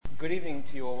Good evening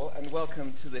to you all, and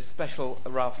welcome to this special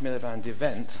Ralph Miliband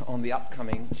event on the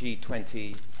upcoming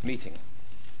G20 meeting.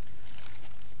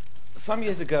 Some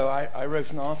years ago, I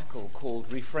wrote an article called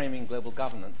Reframing Global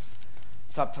Governance,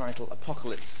 subtitle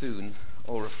Apocalypse Soon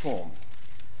or Reform.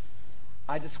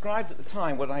 I described at the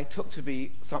time what I took to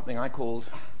be something I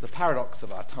called the paradox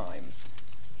of our times,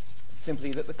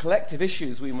 simply that the collective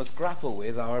issues we must grapple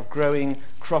with are of growing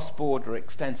cross-border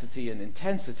extensity and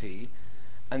intensity,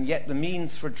 and yet the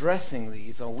means for addressing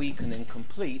these are weak and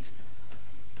incomplete,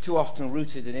 too often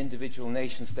rooted in individual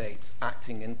nation-states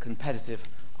acting in competitive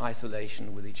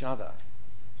isolation with each other.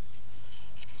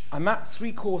 I mapped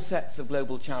three core sets of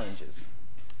global challenges: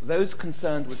 those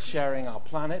concerned with sharing our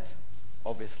planet,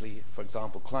 obviously, for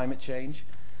example, climate change;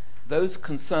 those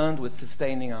concerned with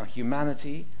sustaining our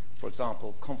humanity, for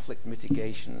example, conflict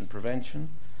mitigation and prevention;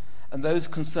 and those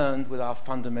concerned with our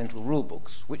fundamental rule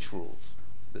books, which rules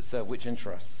that serve which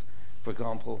interests, for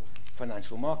example,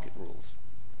 financial market rules.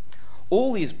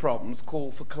 All these problems call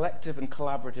for collective and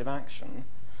collaborative action,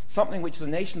 something which the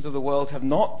nations of the world have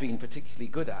not been particularly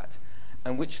good at,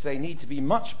 and which they need to be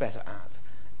much better at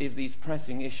if these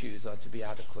pressing issues are to be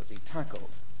adequately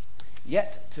tackled.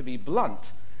 Yet, to be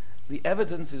blunt, the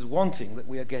evidence is wanting that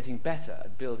we are getting better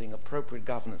at building appropriate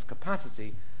governance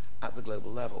capacity at the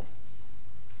global level.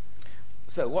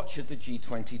 So what should the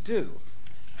G20 do?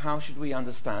 How should we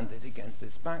understand it against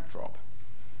this backdrop?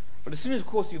 But as soon as, of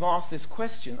course, you've asked this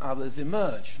question, others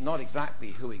emerge. Not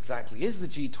exactly who exactly is the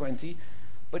G20,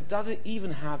 but does it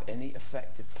even have any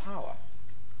effective power?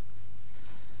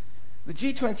 The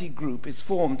G20 group is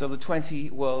formed of the 20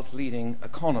 world's leading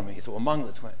economies, or among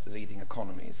the leading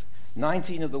economies.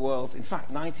 19 of the world's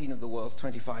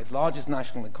 25 largest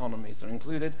national economies are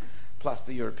included, plus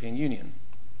the European Union.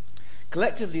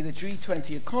 Collectively, the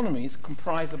G20 economies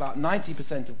comprise about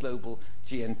 90% of global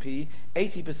GNP,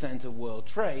 80% of world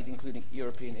trade, including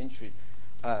European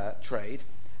trade,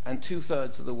 and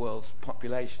two-thirds of the world's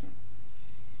population.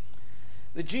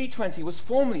 The G20 was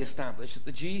formally established at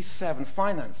the G7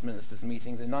 finance ministers'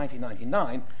 meetings in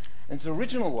 1999, and its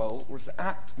original role was to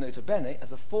act, nota bene,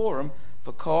 as a forum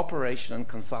for cooperation and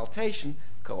consultation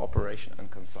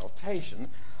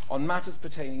on matters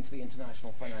pertaining to the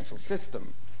international financial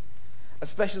system. A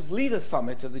special leaders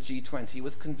summit of the G20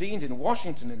 was convened in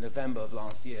Washington in November of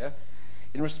last year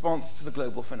in response to the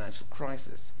global financial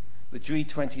crisis. The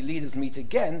G20 leaders meet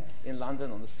again in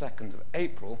London on the 2nd of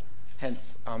April,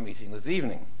 hence our meeting this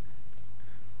evening.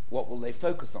 What will they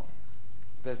focus on?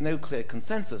 There's no clear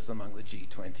consensus among the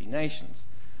G20 nations,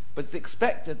 but it's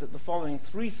expected that the following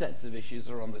three sets of issues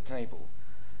are on the table.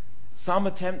 Some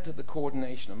attempt at the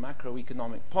coordination of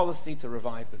macroeconomic policy to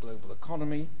revive the global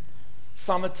economy,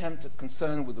 some attempt at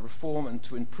concern with the reform and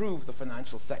to improve the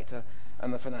financial sector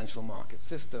and the financial market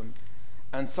system,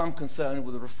 and some concern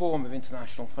with the reform of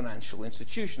international financial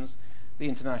institutions, the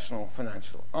international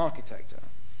financial architecture,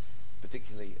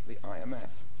 particularly the IMF.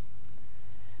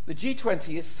 The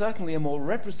G20 is certainly a more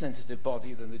representative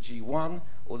body than the G1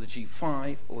 or the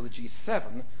G5 or the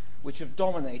G7, which have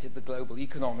dominated the global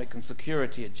economic and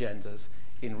security agendas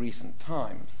in recent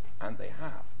times, and they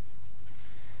have.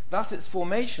 Thus, its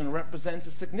formation represents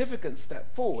a significant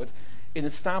step forward in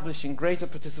establishing greater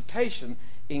participation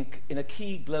in a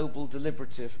key global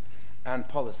deliberative and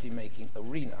policy-making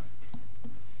arena.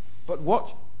 But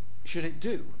what should it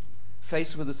do?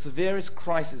 Faced with the severest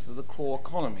crisis of the core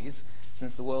economies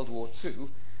since the World War II,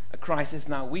 a crisis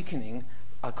now weakening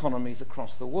economies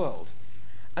across the world.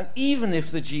 And even if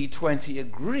the G20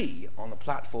 agree on a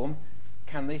platform,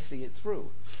 can they see it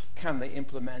through? Can they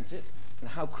implement it? And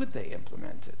how could they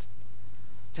implement it?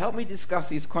 To help me discuss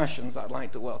these questions, I'd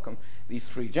like to welcome these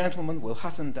three gentlemen, Will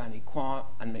Hutton, Danny Quah,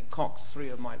 and Mick Cox, three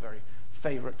of my very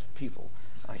favorite people,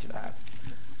 I should add.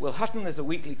 Will Hutton is a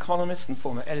weekly columnist and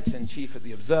former editor-in-chief at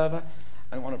The Observer,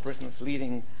 and one of Britain's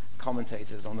leading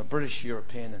commentators on the British,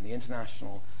 European, and the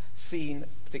international scene,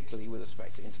 particularly with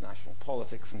respect to international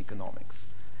politics and economics.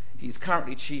 He's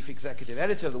currently chief executive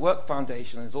editor of the Work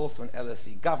Foundation and is also an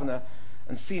LSE governor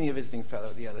and senior visiting fellow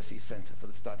at the LSE Center for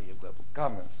the Study of Global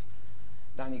Governance.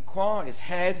 Danny Quah is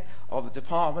head of the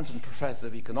department and professor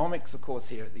of economics, of course,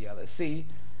 here at the LSE.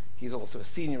 He's also a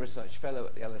senior research fellow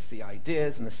at the LSE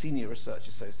Ideas and a senior research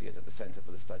associate at the Center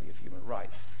for the Study of Human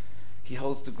Rights. He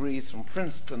holds degrees from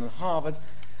Princeton and Harvard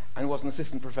and was an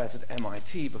assistant professor at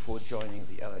MIT before joining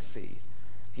the LSE.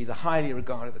 He's a highly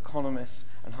regarded economist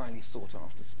and highly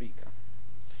sought-after speaker.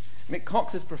 Mick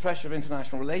Cox is Professor of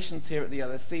International Relations here at the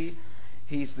LSE.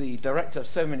 He's the director of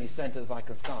so many centers I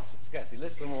can scarcely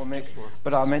list them all, Mick,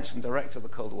 but I'll mention director of the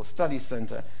Cold War Studies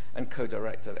Center and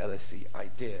co-director of LSE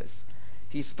Ideas.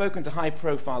 He's spoken to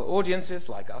high-profile audiences,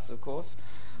 like us, of course,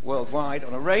 worldwide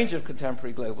on a range of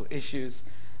contemporary global issues,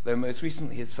 though most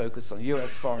recently his focus on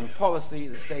US foreign policy,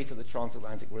 the state of the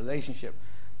transatlantic relationship,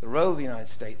 the role of the United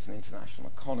States in international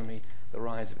economy, the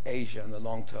rise of Asia, and the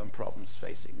long-term problems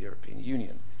facing the European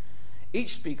Union.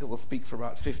 Each speaker will speak for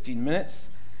about 15 minutes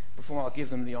before I'll give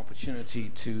them the opportunity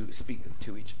to speak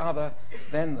to each other.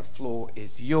 Then the floor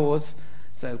is yours.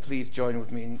 So please join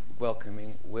with me in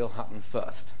welcoming Will Hutton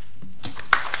first.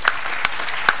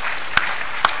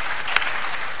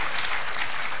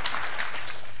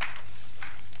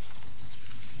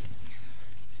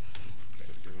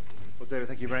 Well, David,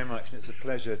 thank you very much, and it's a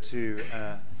pleasure to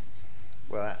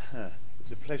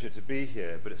it's a pleasure to be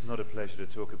here, but it's not a pleasure to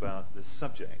talk about this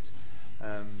subject.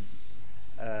 I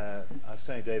was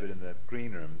telling David in the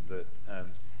green room that,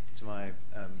 to my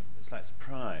slight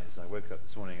surprise, I woke up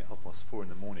this morning at 4:30 in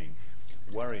the morning,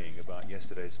 worrying about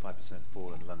yesterday's 5%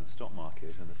 fall in the London stock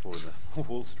market and the fall in the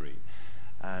Wall Street,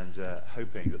 and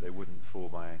hoping that they wouldn't fall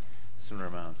by similar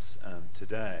amounts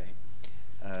today.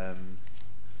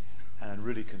 And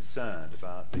really concerned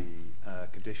about the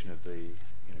condition of the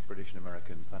British and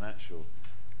American financial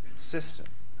system.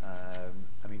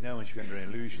 I mean, no one should be under any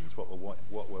illusions. What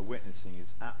we're witnessing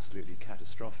is absolutely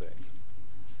catastrophic.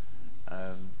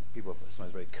 People are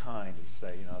sometimes very kind and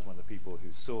say, I was one of the people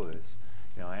who saw this.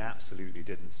 I absolutely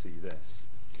didn't see this.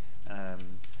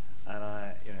 And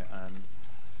I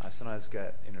sometimes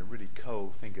get really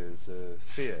cold fingers of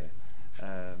fear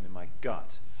in my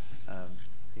gut.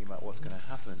 Thinking about what's going to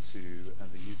happen to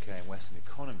the UK and Western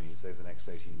economies over the next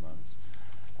 18 months.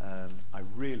 I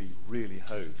really, really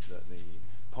hope that the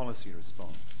policy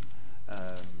response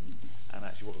and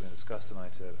actually what we're going to discuss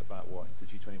tonight about what the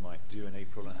G20 might do in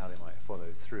April and how they might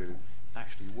follow through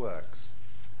actually works.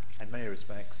 In many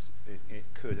respects, it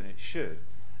could and it should.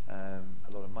 A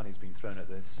lot of money's been thrown at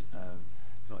this,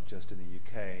 not just in the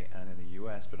UK and in the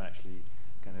US, but actually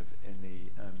kind of in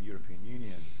the European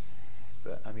Union.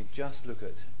 But I mean, just look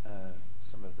at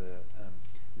some of the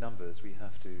numbers we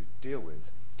have to deal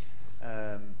with.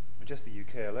 Just the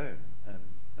UK alone.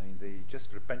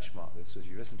 Just to benchmark this as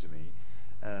you listen to me,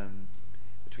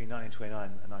 between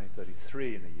 1929 and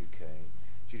 1933 in the UK,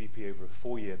 GDP over a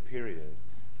 4-year period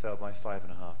fell by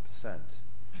 5.5%.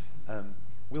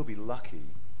 We'll be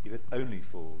lucky if it only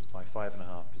falls by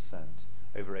 5.5%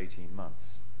 over 18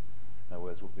 months. In other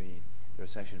words, the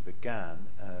recession began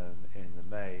in the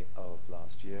May of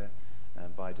last year,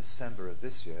 and by December of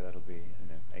this year, that'll be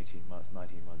 18 months,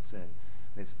 19 months in,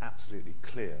 and it's absolutely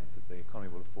clear that the economy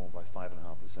will have fallen by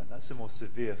 5.5%. That's a more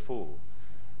severe fall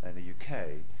in the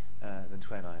UK than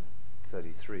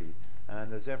 29-33,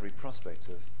 and there's every prospect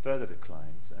of further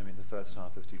declines. The first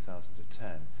half of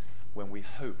 2010, when we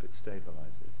hope it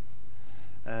stabilises.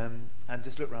 And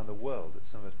just look around the world at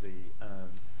some of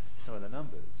the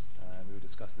numbers. We were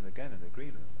discussing them again in the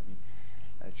green room.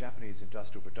 Japanese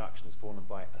industrial production has fallen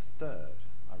by a third.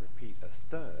 I repeat, a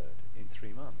third in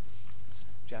 3 months.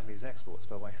 Japanese exports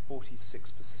fell by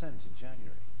 46% in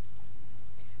January.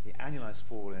 The annualized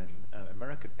fall in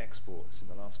American exports in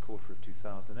the last quarter of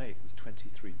 2008 was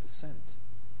 23%.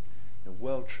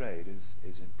 World trade is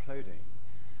imploding.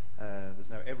 There's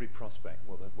now every prospect,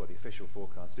 what the official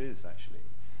forecast is actually,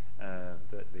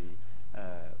 that the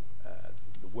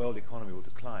world economy will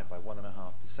decline by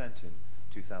 1.5% in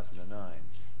 2009.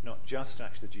 Not just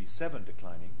actually the G7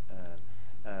 declining,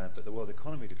 but the world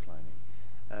economy declining.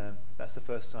 That's the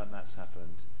first time that's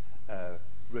happened,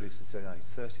 really since the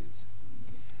 1930s.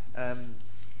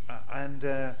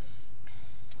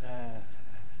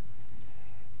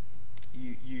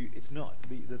 It's not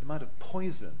the amount of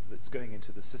poison that's going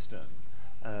into the system,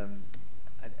 and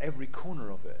every corner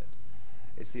of it.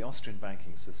 It's the Austrian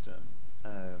banking system,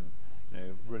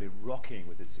 really rocking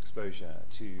with its exposure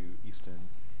to Eastern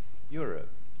Europe.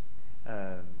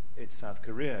 It's South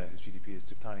Korea, whose GDP is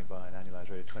declining by an annualized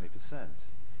rate of 20%.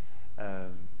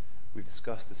 We've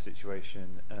discussed the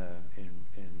situation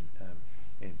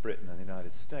in Britain and the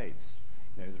United States.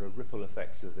 There are ripple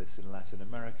effects of this in Latin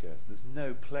America. There's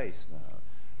no place now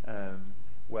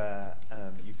where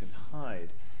you can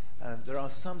hide. There are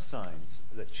some signs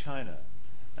that China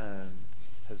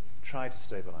has tried to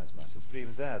stabilize matters, but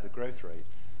even there, the growth rate,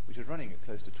 which is running at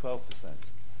close to 12%,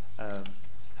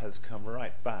 has come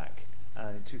right back.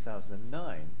 And in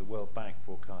 2009, the World Bank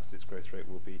forecasts its growth rate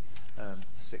will be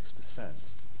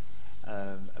 6%.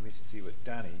 You see what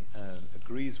Danny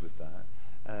agrees with that.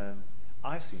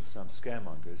 I've seen some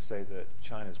scaremongers say that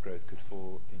China's growth could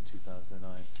fall in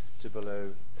 2009 to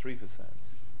below 3%.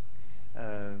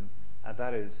 And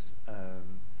that is,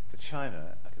 for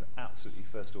China, an absolutely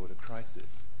first-order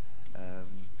crisis.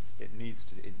 It needs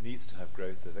to have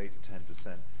growth of 8 to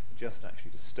 10% just actually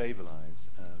to stabilise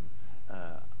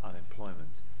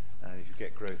unemployment. And if you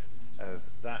get growth of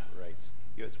that rate,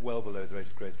 it's well below the rate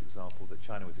of growth, for example, that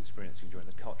China was experiencing during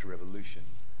the Cultural Revolution,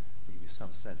 to give you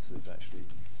some sense of actually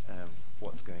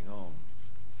what's going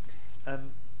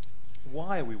on.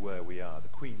 Why are we where we are? The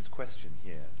Queen's question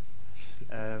here.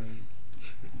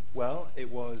 Well,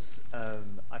 it was,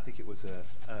 I think it was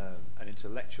an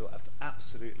intellectual,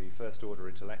 absolutely first-order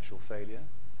intellectual failure.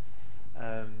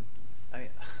 I mean,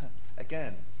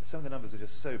 again, some of the numbers are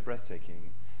just so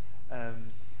breathtaking.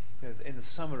 In the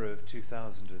summer of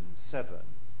 2007,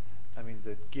 I mean,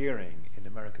 the gearing in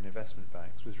American investment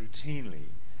banks was routinely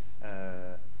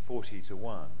 40 to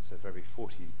 1. So for every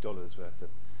 $40 worth of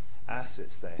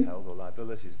assets they held or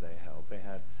liabilities they held, they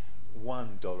had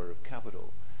 $1 of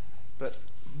capital. But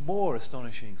more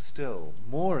astonishing still,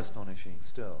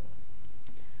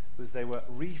 was they were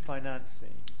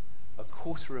refinancing a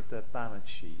quarter of their balance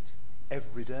sheet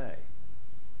every day,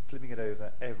 flipping it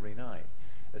over every night,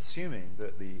 assuming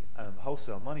that the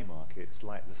wholesale money markets,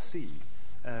 like the sea,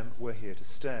 were here to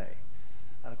stay.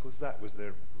 And of course that was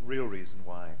the real reason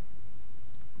why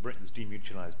Britain's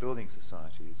demutualised building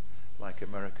societies, like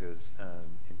America's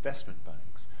investment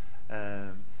banks,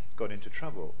 got into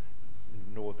trouble.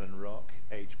 Northern Rock,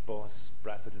 H-Boss,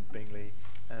 Bradford and Bingley,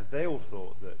 they all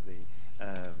thought that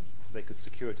they could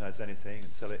securitize anything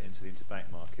and sell it into the interbank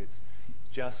markets,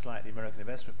 just like the American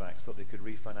investment banks thought they could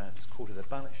refinance a quarter of their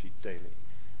balance sheet daily.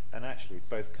 And actually,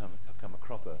 both have come a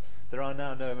cropper. There are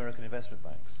now no American investment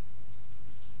banks.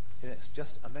 And it's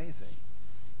just amazing.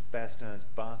 Bear Stearns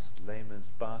bust, Lehman's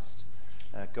bust,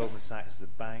 Goldman Sachs is a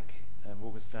bank,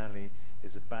 Morgan Stanley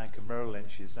is a bank, and Merrill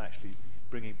Lynch is actually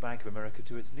bringing Bank of America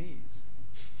to its knees.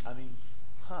 I mean,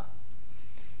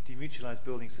 demutualised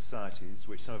building societies,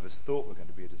 which some of us thought were going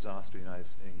to be a disaster in the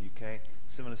UK,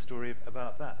 similar story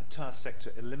about that. Entire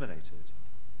sector eliminated.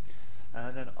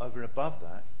 And then over and above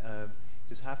that,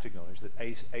 just have to acknowledge that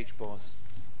HBOS,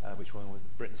 which one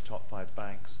of Britain's top 5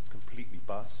 banks, completely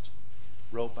bust.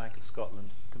 Royal Bank of Scotland,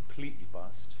 completely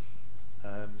bust.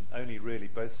 Only really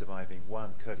both surviving,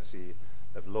 one courtesy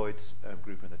of Lloyd's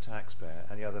Group and the taxpayer,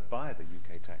 and the other by the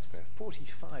UK taxpayer.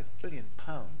 £45 billion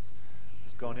has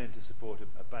gone in to support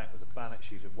a bank with a balance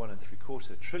sheet of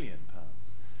 £1.75 trillion,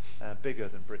 bigger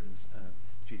than Britain's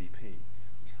GDP.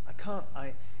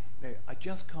 I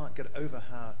just can't get over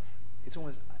how it's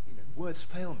almost, words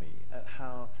fail me at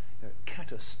how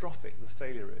catastrophic the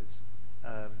failure is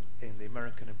in the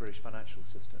American and British financial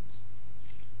systems.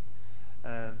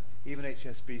 Even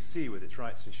HSBC, with its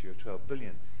rights issue of $12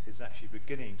 billion, is actually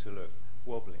beginning to look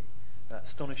wobbly. That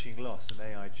astonishing loss in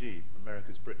AIG,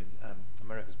 America's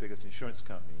biggest insurance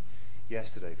company,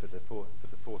 yesterday for the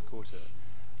fourth quarter,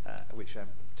 which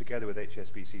together with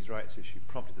HSBC's rights issue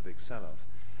prompted the big sell-off.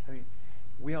 I mean,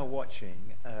 we are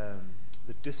watching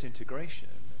the disintegration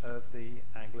of the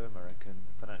Anglo-American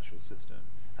financial system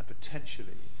and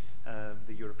potentially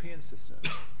the European system.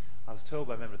 I was told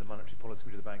by a member of the Monetary Policy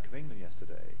Committee of the Bank of England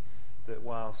yesterday that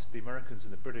whilst the Americans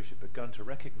and the British have begun to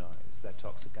recognise their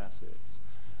toxic assets,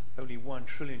 only €1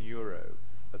 trillion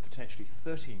of potentially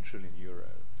 €13 trillion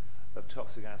of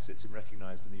toxic assets are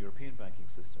recognised in the European banking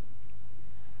system.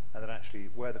 And that actually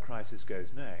where the crisis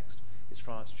goes next is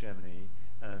France, Germany,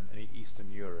 and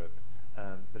Eastern Europe,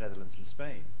 the Netherlands and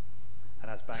Spain.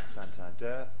 And as Bank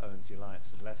Santander owns the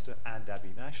Alliance in Leicester and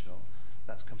Abbey National,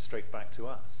 that's come straight back to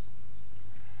us.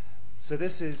 So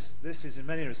this is in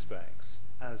many respects,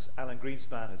 as Alan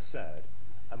Greenspan has said,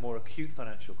 a more acute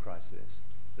financial crisis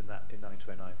than that in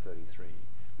 1929-33,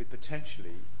 with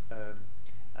potentially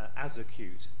as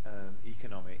acute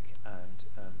economic and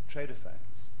trade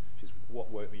effects, which is what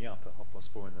woke me up at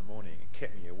 4:30 in the morning and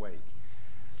kept me awake.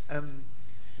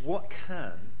 What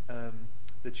can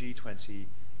the G20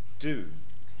 do?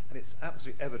 And it's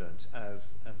absolutely evident,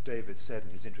 as David said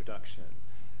in his introduction,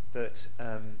 that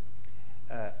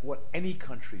what any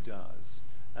country does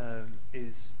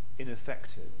is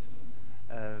ineffective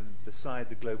beside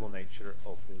the global nature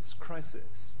of this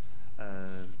crisis.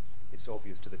 It's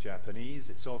obvious to the Japanese,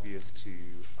 it's obvious to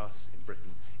us in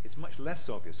Britain. It's much less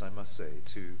obvious, I must say,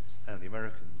 to the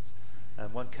Americans.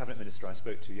 One cabinet minister I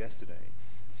spoke to yesterday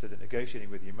said that negotiating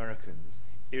with the Americans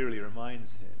eerily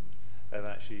reminds him of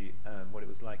actually what it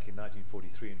was like in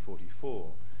 1943 and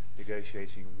 44,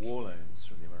 negotiating war loans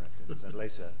from the Americans, and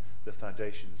later the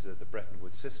foundations of the Bretton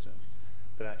Woods system.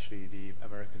 That actually the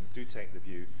Americans do take the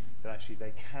view that actually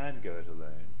they can go it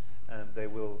alone, and they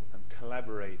will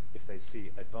collaborate if they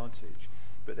see advantage,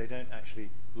 but they don't actually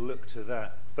look to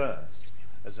that first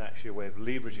as actually a way of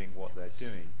leveraging what they're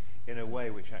doing in a way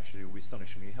which actually will be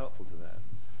astonishingly helpful to them.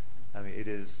 I mean, it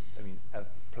is, a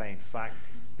plain fact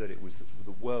that it was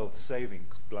the world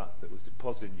savings glut that was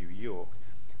deposited in New York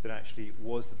that actually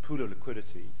was the pool of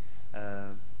liquidity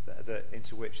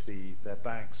into which their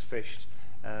banks fished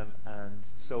and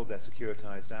sold their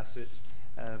securitized assets.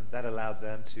 That allowed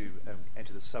them to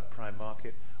enter the subprime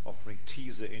market, offering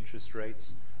teaser interest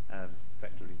rates,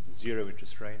 effectively zero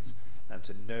interest rates,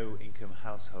 to no-income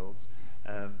households,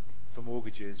 for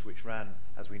mortgages which ran,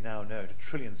 as we now know, to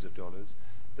trillions of dollars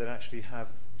that actually have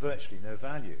virtually no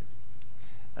value.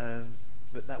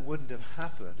 But that wouldn't have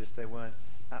happened if they weren't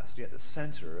actually at the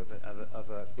center of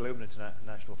a global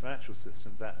international financial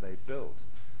system that they built.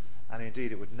 And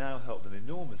indeed, it would now help them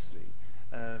enormously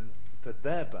for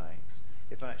their banks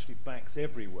if actually banks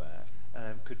everywhere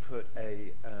could put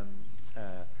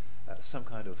some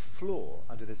kind of floor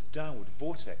under this downward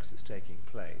vortex that's taking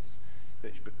place,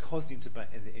 which because the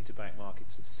interbank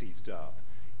markets have seized up,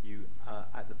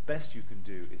 at the best you can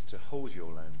do is to hold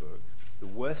your loan book. The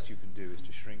worst you can do is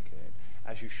to shrink it.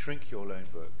 As you shrink your loan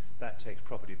book, that takes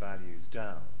property values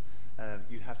down.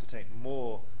 You have to take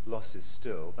more losses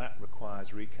still. That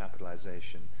requires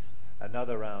recapitalization,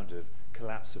 another round of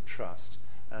collapse of trust,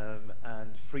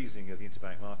 and freezing of the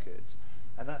interbank markets.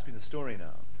 And that's been the story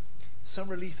now. Some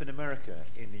relief in America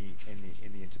in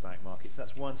the interbank markets.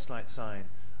 That's one slight sign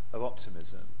of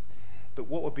optimism. But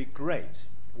what would be great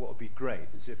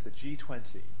is if the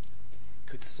G20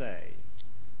 could say,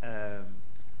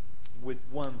 with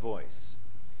one voice,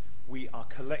 we are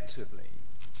collectively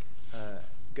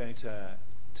going to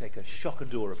take a shock and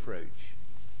door approach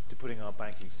to putting our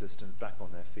banking systems back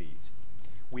on their feet.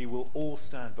 We will all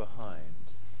stand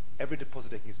behind every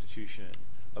deposit-taking institution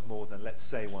of more than, let's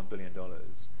say, $1 billion,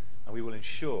 and we will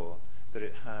ensure that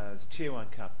it has Tier 1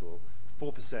 capital,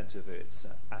 4% of its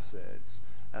assets,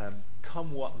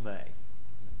 come what may.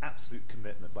 It's an absolute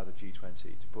commitment by the G20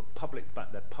 to put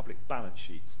their public balance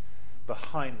sheets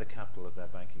behind the capital of their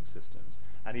banking systems,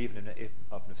 and even if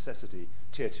of necessity,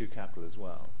 Tier 2 capital as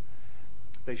well.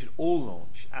 They should all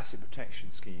launch asset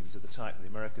protection schemes of the type that the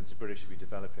Americans and British have been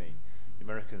developing, the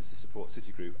Americans to support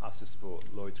Citigroup, us to support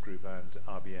Lloyds Group and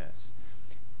RBS.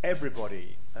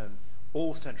 Everybody,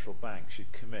 all central banks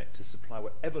should commit to supply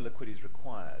whatever liquidity is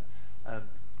required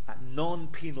at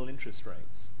non-penal interest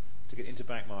rates to get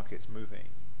interbank markets moving.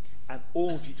 And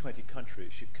all G20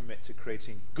 countries should commit to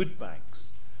creating good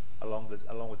banks along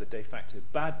with the de facto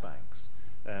bad banks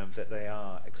that they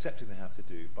are accepting they have to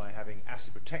do by having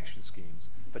asset protection schemes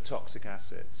for toxic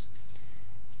assets.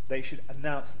 They should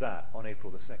announce that on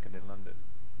April the 2nd in London.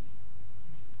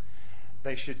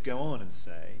 They should go on and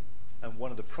say, and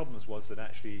one of the problems was that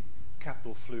actually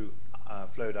capital flowed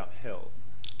uphill,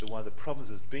 that one of the problems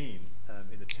has been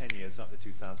in the 10 years up to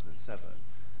 2007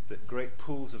 that great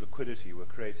pools of liquidity were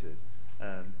created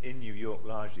in New York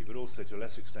largely, but also to a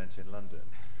lesser extent in London,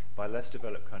 by less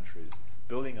developed countries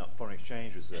building up foreign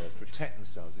exchange reserves to protect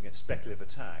themselves against speculative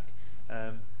attack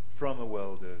from a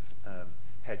world of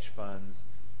hedge funds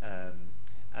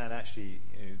and actually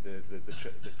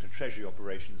the treasury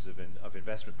operations of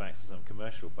investment banks and some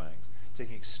commercial banks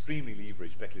taking extremely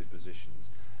leveraged speculative positions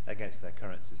against their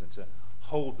currencies. And to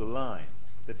hold the line,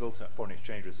 they built up foreign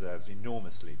exchange reserves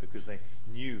enormously because they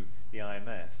knew the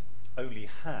IMF only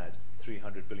had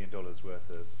 $300 billion worth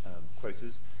of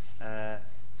quotas.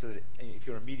 So that if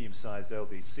you're a medium-sized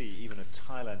LDC, even a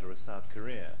Thailand or a South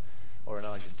Korea or an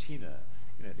Argentina,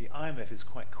 the IMF is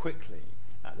quite quickly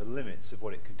at the limits of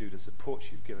what it can do to support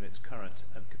you, given its current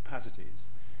capacities.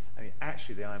 I mean,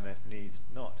 actually, the IMF needs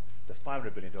not the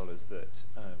 $500 billion that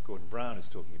Gordon Brown is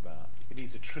talking about. It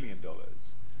needs $1 trillion.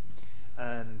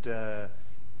 And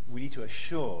we need to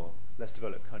assure less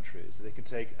developed countries that they can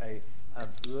take a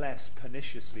less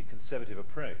perniciously conservative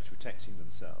approach to protecting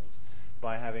themselves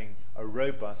by having a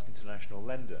robust international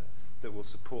lender that will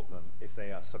support them if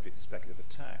they are subject to speculative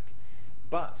attack.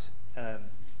 But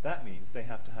that means they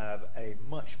have to have a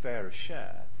much fairer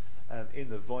share in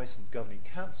the voice and governing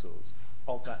councils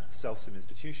of that self-same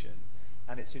institution,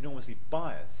 and it's enormously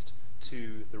biased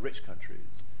to the rich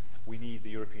countries. We need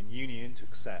the European Union to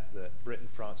accept that Britain,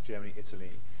 France, Germany,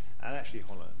 Italy, and actually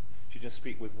Holland should just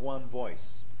speak with one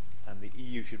voice, and the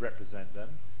EU should represent them,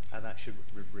 and that should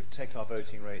take our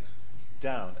voting rates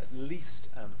down at least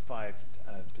 5%,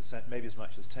 maybe as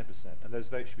much as 10%. And those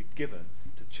votes should be given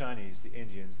to the Chinese, the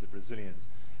Indians, the Brazilians,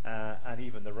 and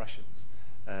even the Russians.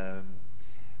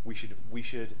 We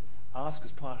should ask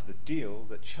as part of the deal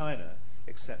that China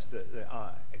accepts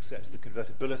the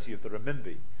convertibility of the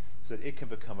renminbi so that it can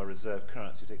become a reserve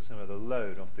currency to take some of the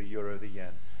load off the euro, the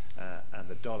yen, and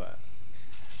the dollar.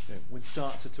 One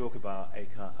starts to talk about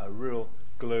a real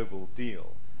global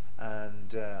deal.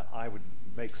 And I would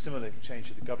make similar change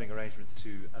to the governing arrangements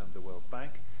to the World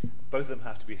Bank. Both of them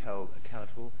have to be held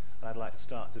accountable, and I'd like to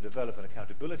start to develop an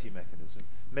accountability mechanism,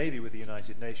 maybe with the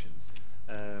United Nations.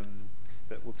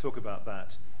 But we'll talk about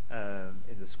that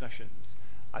in discussions.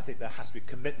 I think there has to be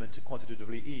commitment to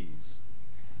quantitatively ease,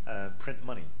 print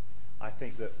money. I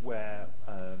think that where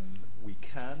we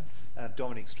can,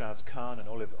 Dominique Strauss-Kahn and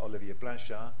Olivier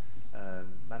Blanchard,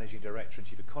 Managing Director and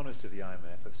Chief Economist of the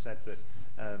IMF, have said that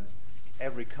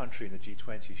every country in the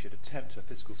G20 should attempt a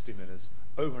fiscal stimulus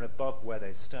over and above where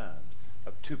they stand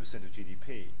of 2% of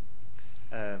GDP.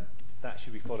 That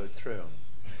should be followed through on.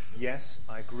 Yes,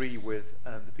 I agree with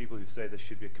the people who say there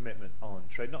should be a commitment on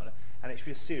trade, and it should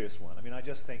be a serious one. I mean, I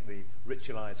just think the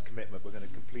ritualized commitment, we're going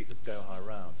to complete the Doha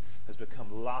round, has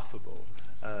become laughable.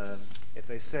 If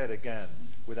they say it again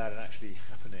without it actually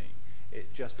happening,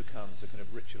 it just becomes a kind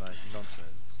of ritualized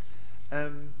nonsense.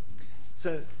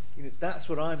 So that's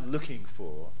what I'm looking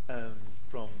for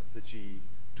from the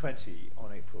G20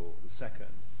 on April the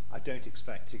 2nd. I don't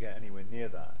expect to get anywhere near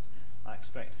that. I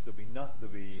expect there'll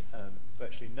be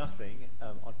virtually nothing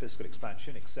on fiscal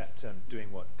expansion except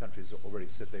doing what countries already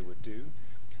said they would do.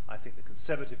 I think the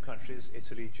conservative countries,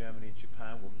 Italy, Germany,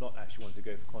 Japan, will not actually want to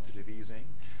go for quantitative easing.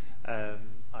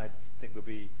 I think there'll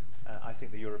be. I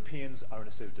think the Europeans are in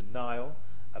a sort of denial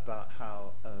about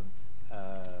how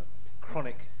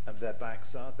chronic their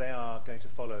banks are. They are going to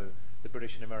follow the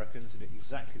British and Americans in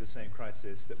exactly the same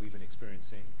crisis that we've been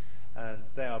experiencing, and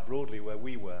they are broadly where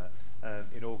we were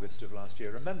in August of last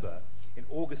year. Remember, in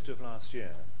August of last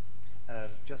year,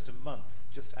 just a month,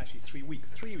 just actually 3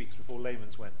 weeks before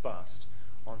Lehman's went bust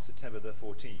on September the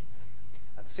 14th,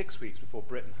 and 6 weeks before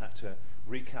Britain had to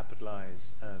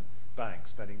recapitalise banks,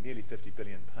 spending nearly £50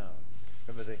 billion.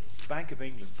 Remember, the Bank of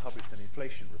England published an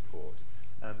inflation report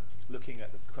looking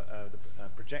at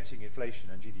projecting inflation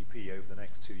and GDP over the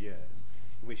next 2 years,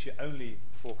 in which it only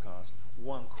forecast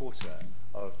 1 quarter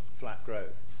of flat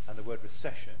growth, and the word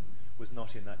recession was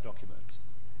not in that document.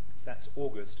 That's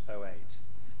August 2008.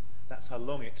 That's how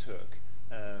long it took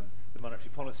the Monetary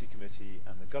Policy Committee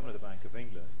and the Governor of the Bank of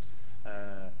England,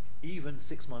 even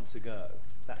 6 months ago,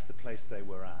 that's the place they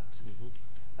were at.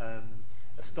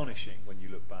 Astonishing when you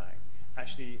look back.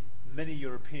 Actually, many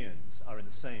Europeans are in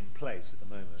the same place at the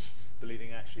moment,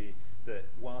 believing actually that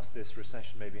whilst this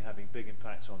recession may be having big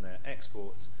impact on their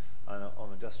exports and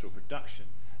on industrial production,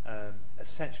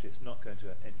 essentially it's not going to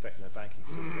infect their banking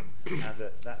system,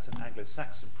 and that's an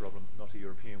Anglo-Saxon problem, not a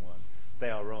European one. They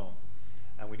are wrong.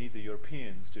 And we need the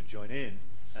Europeans to join in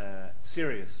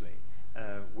seriously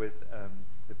with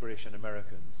the British and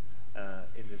Americans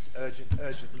in this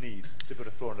urgent need to put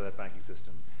a floor under their banking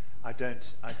system.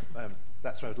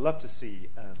 That's what I would love to see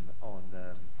on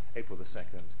April the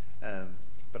 2nd,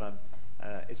 but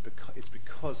it's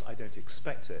because I don't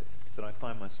expect it that I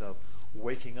find myself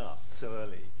waking up so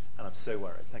early, and I'm so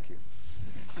worried. Thank you.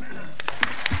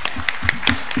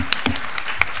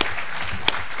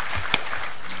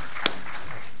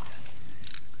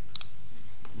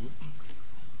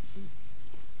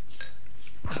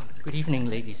 Good evening,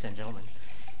 ladies and gentlemen.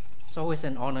 It's always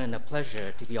an honor and a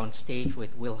pleasure to be on stage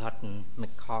with Will Hutton,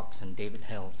 Mick Cox, and David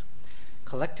Held.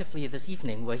 Collectively this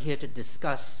evening, we're here to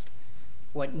discuss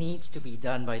what needs to be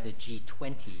done by the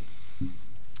G20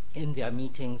 in their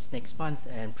meetings next month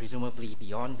and presumably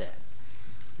beyond that.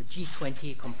 The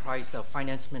G20 comprised of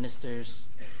finance ministers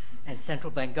and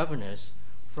central bank governors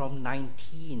from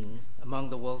 19 among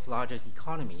the world's largest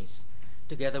economies,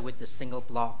 together with the single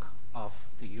bloc of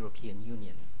the European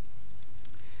Union.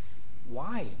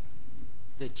 Why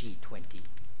the G20?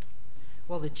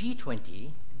 Well, the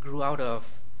G20 grew out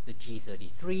of the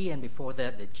G33 and before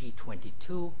that the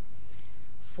G22,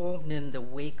 formed in the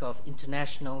wake of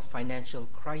international financial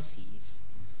crises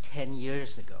 10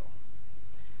 years ago.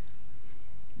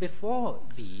 Before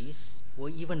these were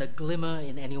even a glimmer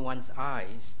in anyone's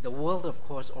eyes, the world, of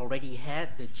course, already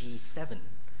had the G7,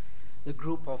 the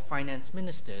group of finance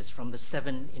ministers from the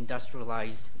 7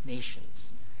 industrialized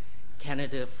nations: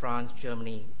 Canada, France,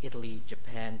 Germany, Italy,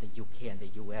 Japan, the UK, and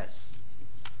the US.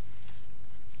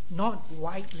 Not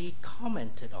widely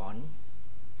commented on,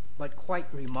 but quite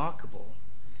remarkable,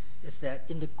 is that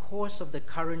in the course of the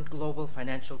current global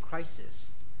financial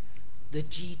crisis, the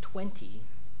G20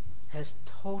 has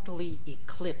totally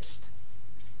eclipsed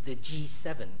the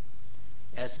G7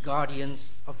 as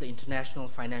guardians of the international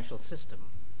financial system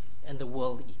and the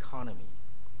world economy.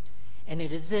 And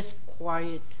it is this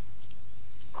quiet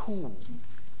coup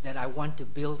that I want to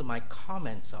build my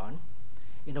comments on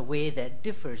in a way that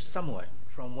differs somewhat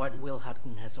from what Will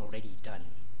Hutton has already done.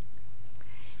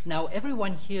 Now,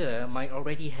 everyone here might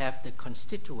already have the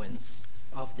constituents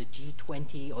of the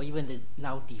G20 or even the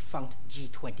now defunct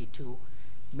G22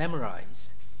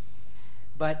 memorized.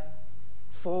 But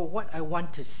for what I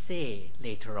want to say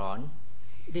later on,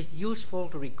 it is useful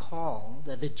to recall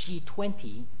that the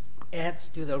G20 adds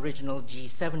to the original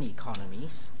G7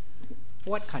 economies.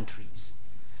 What countries?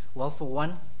 Well, for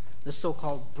one, the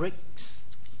so-called BRICS,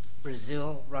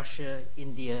 Brazil, Russia,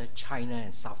 India, China,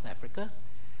 and South Africa,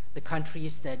 the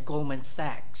countries that Goldman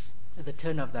Sachs, at the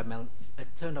turn of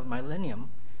millennium,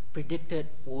 predicted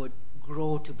would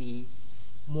grow to be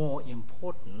more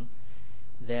important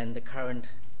than the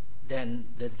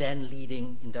then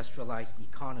leading industrialized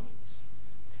economies.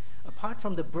 Apart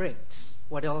from the BRICS,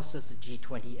 what else does the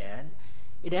G20 add?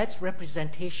 It adds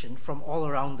representation from all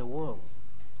around the world.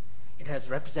 It has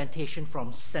representation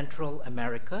from Central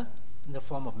America in the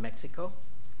form of Mexico,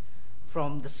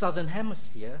 from the Southern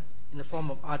Hemisphere in the form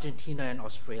of Argentina and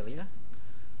Australia,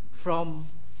 from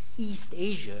East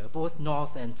Asia, both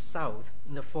North and South,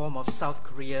 in the form of South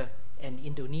Korea and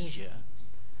Indonesia,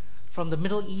 from the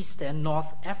Middle East and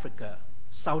North Africa,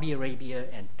 Saudi Arabia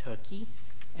and Turkey,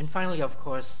 and finally, of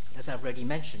course, as I've already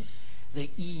mentioned, the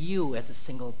EU as a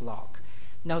single bloc.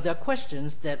 Now, there are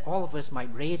questions that all of us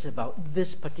might raise about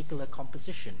this particular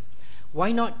composition.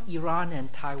 Why not Iran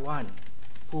and Taiwan,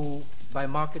 who, by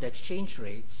market exchange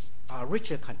rates, are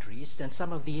richer countries than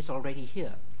some of these already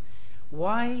here?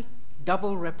 Why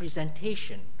double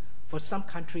representation for some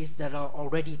countries that are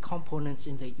already components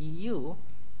in the EU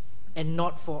and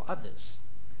not for others?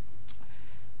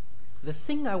 The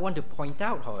thing I want to point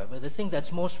out, however, the thing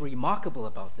that's most remarkable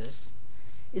about this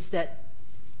is that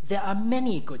there are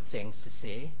many good things to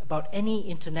say about any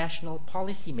international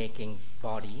policy-making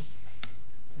body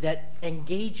that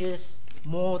engages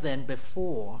more than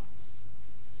before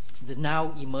the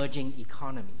now emerging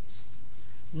economies,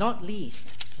 not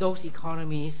least those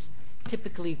economies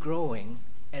typically growing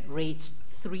at rates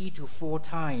 3 to 4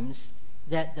 times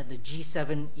that the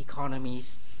G7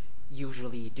 economies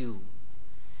usually do.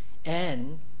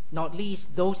 And not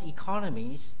least those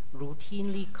economies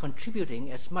routinely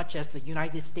contributing as much as the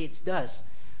United States does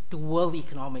to world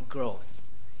economic growth.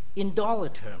 In dollar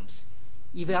terms,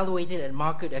 evaluated at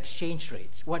market exchange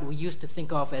rates, what we used to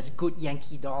think of as good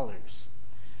Yankee dollars,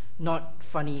 not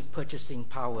funny purchasing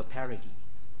power parity.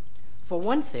 For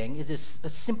one thing, it is a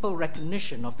simple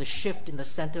recognition of the shift in the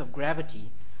center of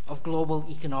gravity of global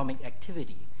economic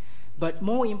activity. But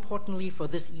more importantly for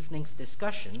this evening's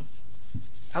discussion,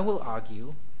 I will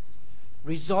argue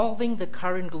resolving the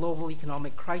current global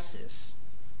economic crisis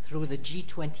through the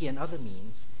G20 and other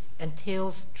means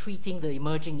entails treating the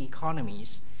emerging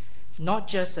economies not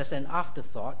just as an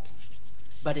afterthought,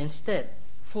 but instead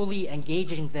fully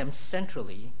engaging them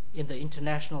centrally in the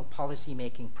international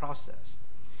policy-making process.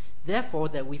 Therefore,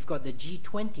 that we've got the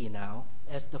G20 now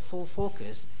as the full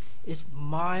focus is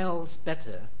miles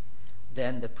better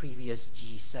than the previous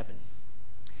G7.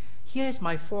 Here is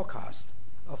my forecast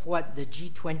of what the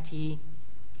G20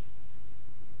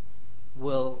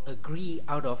 will agree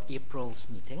out of April's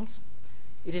meetings.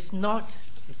 It is not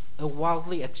a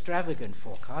wildly extravagant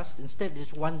forecast. Instead, it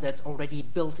is one that's already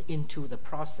built into the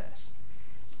process.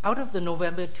 Out of the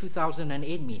November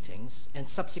 2008 meetings and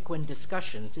subsequent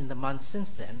discussions in the months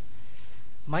since then,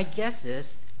 my guess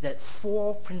is that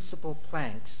 4 principal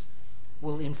planks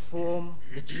will inform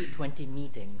the G20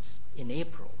 meetings in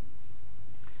April.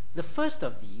 The first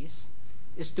of these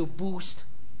is to boost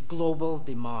global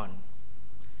demand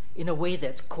in a way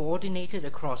that's coordinated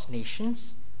across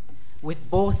nations, with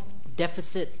both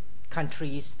deficit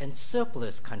countries and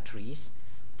surplus countries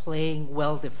playing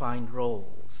well-defined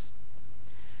roles.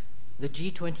 The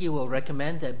G20 will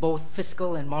recommend that both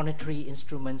fiscal and monetary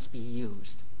instruments be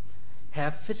used,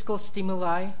 have fiscal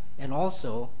stimuli and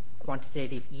also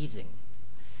quantitative easing.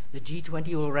 The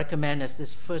G20 will recommend as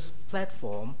this first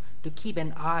platform to keep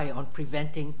an eye on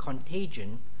preventing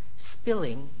contagion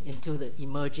spilling into the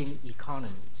emerging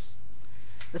economies.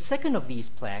 The second of these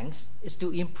planks is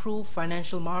to improve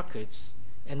financial markets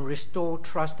and restore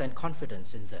trust and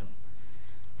confidence in them.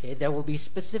 Okay, there will be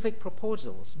specific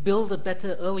proposals: build a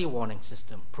better early warning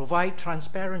system, provide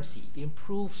transparency,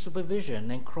 improve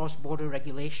supervision and cross-border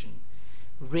regulation,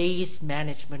 raise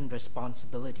management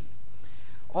responsibility.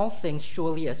 All things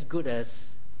surely as good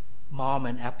as mom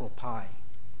and apple pie.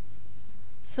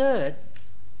 Third,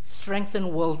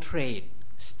 strengthen world trade,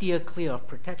 steer clear of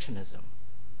protectionism.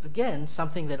 Again,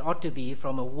 something that ought to be,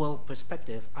 from a world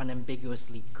perspective,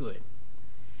 unambiguously good.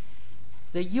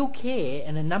 The UK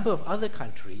and a number of other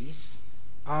countries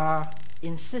are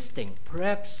insisting,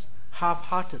 perhaps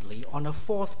half-heartedly, on a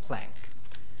fourth plank.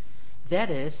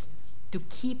 That is, to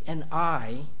keep an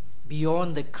eye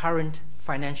beyond the current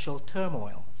financial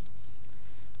turmoil.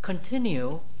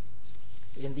 continue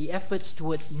in the efforts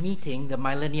towards meeting the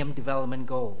Millennium Development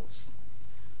Goals,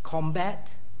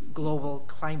 combat global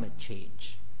climate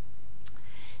change.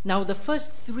 Now, the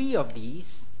first three of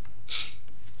these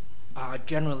are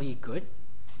generally good.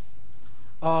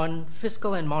 On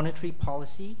fiscal and monetary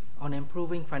policy, on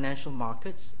improving financial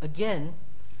markets, again,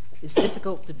 it's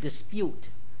difficult to dispute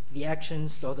the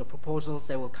actions or the proposals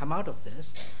that will come out of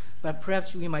this, but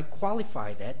perhaps we might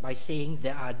qualify that by saying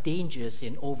there are dangers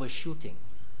in overshooting.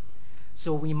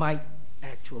 So we might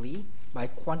actually, by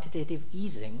quantitative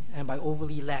easing and by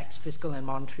overly lax fiscal and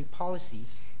monetary policy,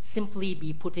 simply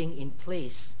be putting in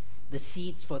place the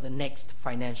seeds for the next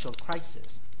financial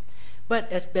crisis.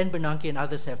 But as Ben Bernanke and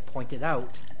others have pointed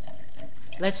out,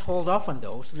 let's hold off on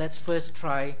those. Let's first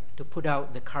try to put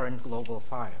out the current global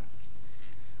fire.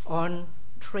 On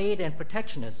trade and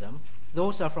protectionism,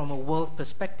 those are from a world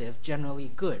perspective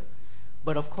generally good.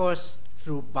 But of course,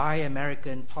 through Buy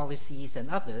American policies and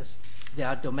others, there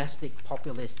are domestic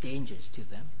populist dangers to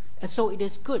them. And so it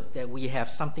is good that we have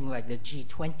something like the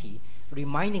G20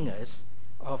 reminding us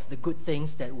of the good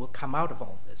things that will come out of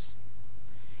all this.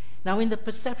 Now, in the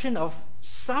perception of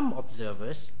some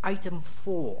observers, item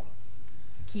 4,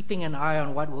 keeping an eye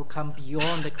on what will come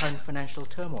beyond the current financial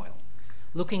turmoil,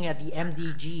 looking at the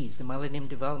MDGs, the Millennium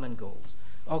Development Goals,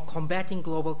 or combating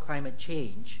global climate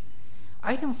change,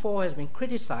 item 4 has been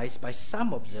criticized by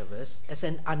some observers as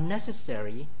an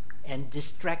unnecessary and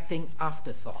distracting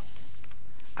afterthought.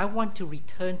 I want to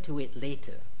return to it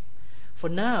later. For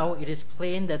now, it is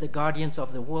plain that the guardians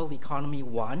of the world economy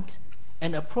want,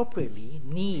 and appropriately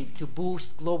need, to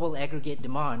boost global aggregate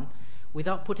demand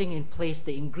without putting in place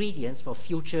the ingredients for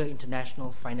future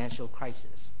international financial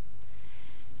crisis.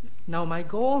 Now, my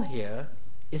goal here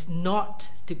is not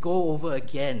to go over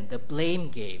again the blame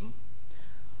game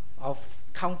of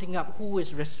counting up who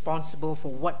is responsible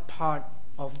for what part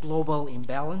of global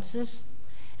imbalances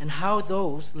and how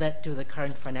those led to the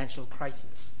current financial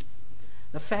crisis.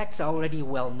 The facts are already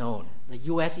well known. The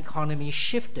US economy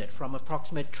shifted from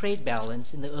approximate trade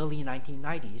balance in the early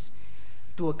 1990s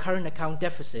to a current account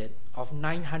deficit of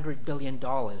 $900 billion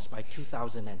by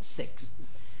 2006.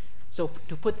 So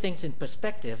to put things in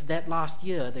perspective, that last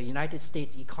year, the United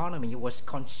States economy was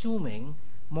consuming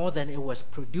more than it was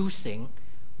producing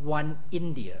one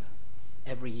India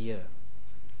every year.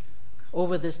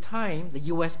 Over this time, the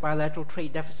US bilateral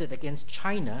trade deficit against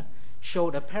China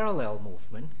showed a parallel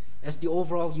movement as the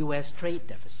overall US trade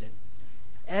deficit,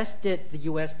 as did the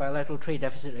US bilateral trade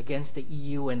deficit against the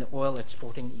EU and the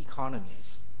oil-exporting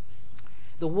economies.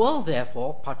 The world,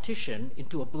 therefore, partitioned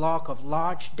into a block of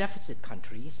large deficit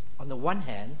countries, on the one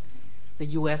hand, the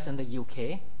US and the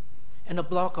UK, and a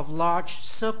block of large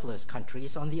surplus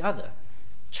countries on the other,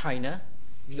 China,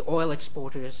 the oil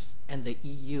exporters, and the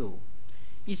EU.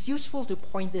 It's useful to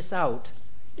point this out,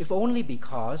 if only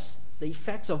because the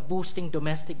effects of boosting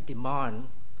domestic demand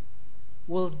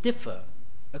will differ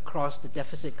across the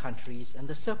deficit countries and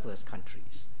the surplus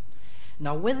countries.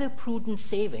 Now, whether prudent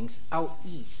savings out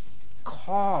east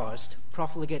caused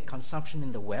profligate consumption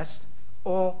in the West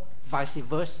or vice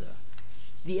versa,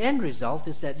 the end result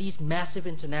is that these massive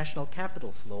international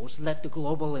capital flows led to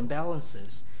global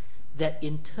imbalances that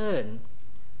in turn,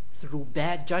 through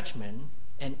bad judgment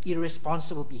and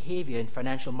irresponsible behavior in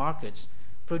financial markets,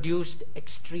 produced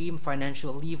extreme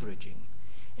financial leveraging,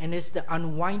 and is the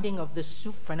unwinding of the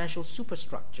financial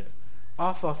superstructure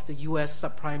off of the US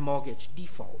subprime mortgage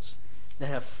defaults that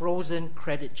have frozen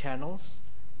credit channels,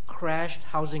 crashed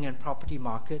housing and property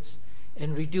markets,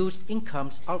 and reduced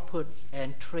incomes, output,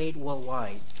 and trade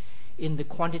worldwide in the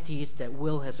quantities that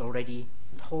Will has already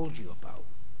told you about.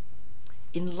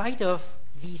 In light of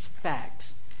these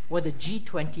facts, what the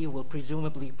G20 will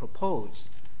presumably propose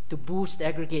to boost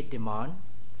aggregate demand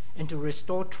and to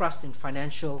restore trust in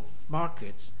financial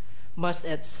markets must,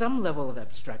 at some level of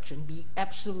abstraction, be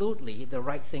absolutely the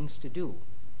right things to do.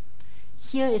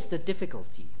 Here is the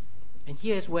difficulty, and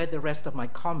here is where the rest of my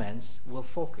comments will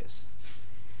focus.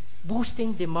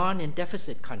 Boosting demand in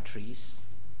deficit countries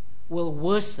will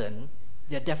worsen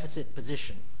their deficit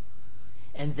position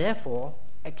and therefore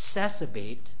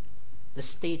exacerbate the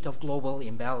state of global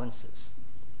imbalances.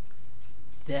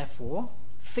 Therefore,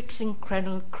 fixing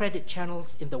credit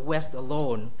channels in the West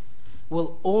alone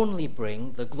will only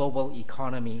bring the global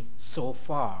economy so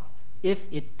far if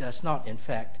it does not, in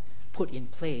fact, put in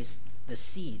place the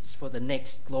seeds for the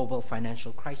next global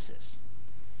financial crisis.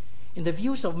 In the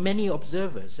views of many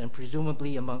observers, and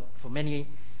presumably for many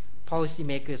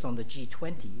policymakers on the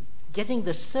G20, getting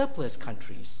the surplus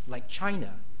countries like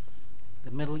China,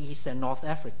 the Middle East and North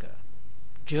Africa,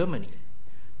 Germany,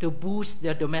 to boost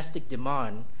their domestic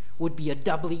demand would be a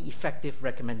doubly effective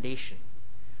recommendation.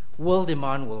 World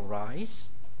demand will rise,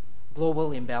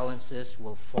 global imbalances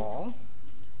will fall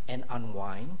and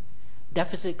unwind,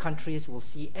 deficit countries will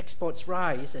see exports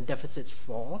rise and deficits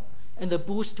fall, and the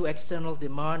boost to external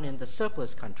demand in the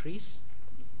surplus countries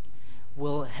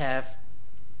will have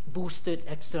the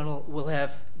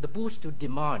boost to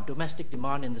demand, domestic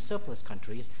demand in the surplus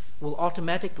countries will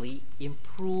automatically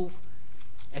improve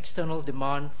external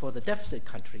demand for the deficit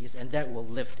countries, and that will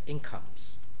lift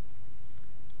incomes.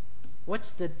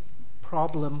 What's the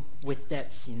problem with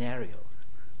that scenario?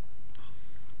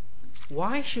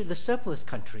 Why should the surplus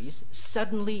countries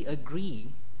suddenly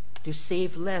agree to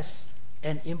save less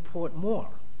and import more?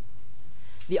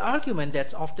 The argument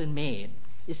that's often made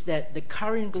is that the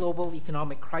current global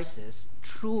economic crisis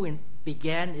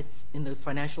began in the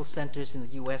financial centers in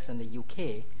the US and the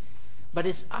UK, but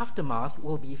its aftermath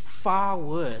will be far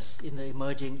worse in the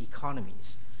emerging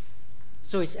economies.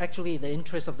 So it's actually the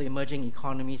interest of the emerging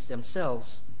economies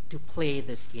themselves to play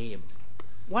this game.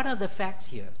 What are the facts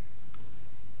here?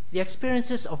 The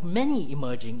experiences of many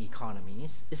emerging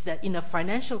economies is that in a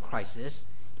financial crisis,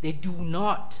 they do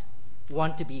not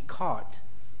want to be caught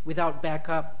without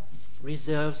backup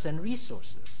reserves and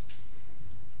resources.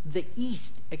 The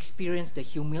East experienced a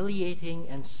humiliating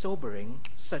and sobering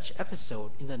such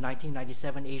episode in the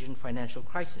 1997 Asian financial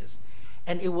crisis,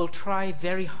 and it will try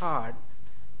very hard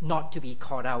not to be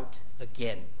caught out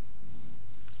again.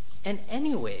 And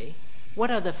anyway,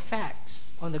 what are the facts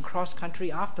on the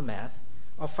cross-country aftermath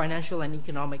of financial and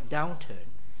economic downturn?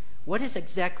 What is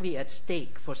exactly at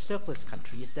stake for surplus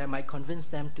countries that might convince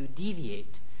them to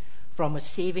deviate from a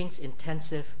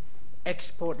savings-intensive,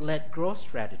 export-led growth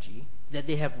strategy that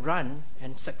they have run,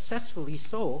 and successfully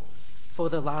so, for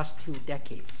the last 2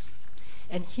 decades?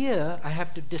 And here I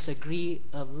have to disagree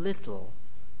a little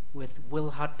with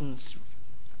Will Hutton's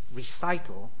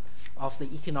recital of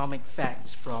the economic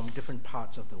facts from different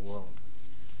parts of the world.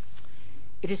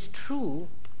 It is true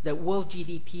that world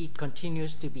GDP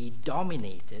continues to be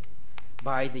dominated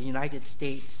by the United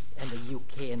States and the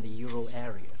UK and the Euro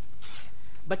area.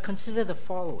 But consider the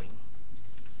following.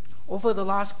 Over the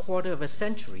last quarter of a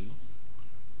century,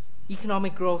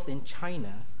 economic growth in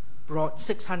China brought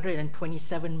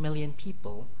 627 million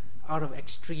people out of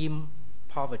extreme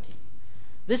poverty.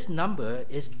 This number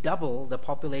is double the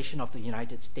population of the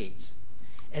United States,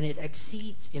 and it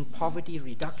exceeds in poverty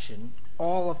reduction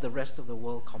all of the rest of the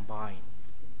world combined.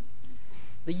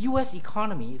 The US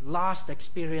economy last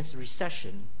experienced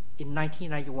recession in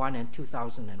 1991 and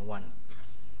 2001.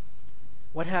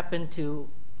 What happened to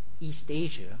East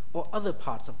Asia or other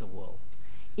parts of the world?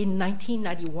 In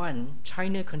 1991,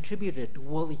 China contributed to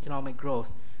world economic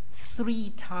growth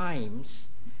 3 times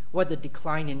what the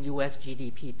decline in US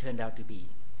GDP turned out to be.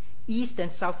 East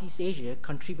and Southeast Asia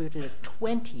contributed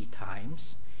 20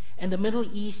 times, and the Middle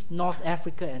East, North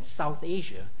Africa, and South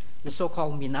Asia, the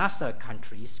so-called MENASA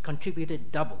countries,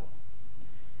 contributed double.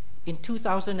 In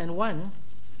 2001,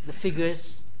 the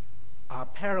figures are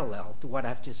parallel to what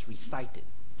I've just recited.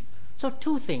 So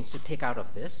 2 things to take out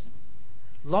of this.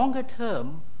 Longer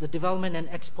term, the development and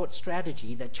export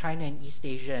strategy that China and East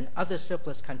Asia and other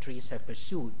surplus countries have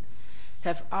pursued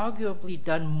have arguably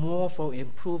done more for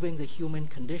improving the human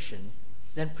condition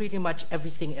than pretty much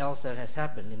everything else that has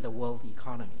happened in the world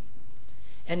economy.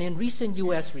 And in recent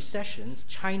US recessions,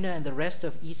 China and the rest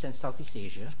of East and Southeast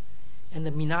Asia and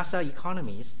the MENASA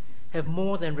economies have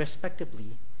more than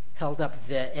respectably held up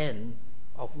their end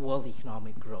of world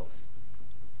economic growth.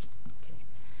 Okay.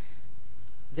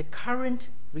 The current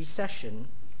recession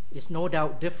is no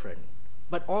doubt different,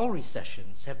 but all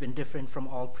recessions have been different from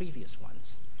all previous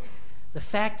ones. The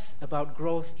facts about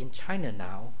growth in China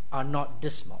now are not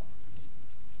dismal.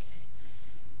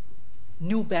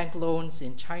 New bank loans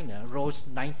in China rose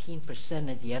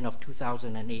 19% at the end of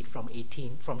 2008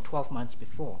 from 12 months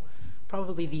before.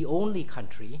 Probably the only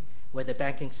country where the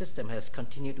banking system has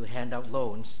continued to hand out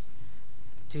loans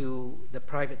to the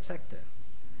private sector.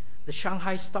 The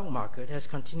Shanghai stock market has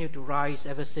continued to rise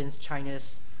ever since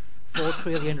China's 4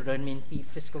 trillion renminbi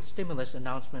fiscal stimulus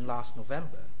announcement last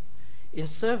November. In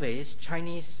surveys,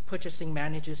 Chinese purchasing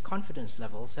managers' confidence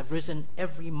levels have risen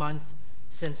every month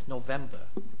since November.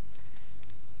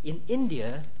 In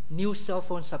India, new cell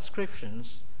phone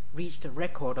subscriptions reached a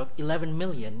record of 11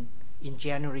 million in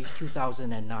January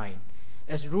 2009,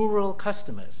 as rural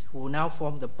customers, who now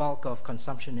form the bulk of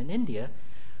consumption in India,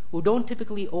 who don't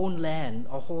typically own land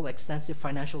or hold extensive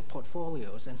financial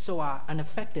portfolios and so are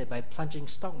unaffected by plunging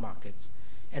stock markets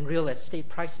and real estate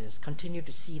prices, continue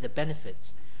to see the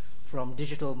benefits from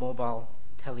digital mobile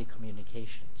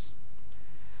telecommunications.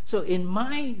 So in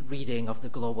my reading of the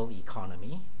global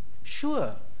economy,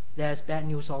 sure, there's bad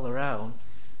news all around.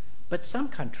 But some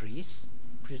countries,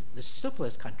 the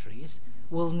surplus countries,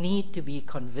 will need to be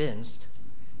convinced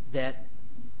that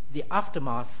the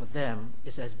aftermath for them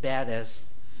is as bad as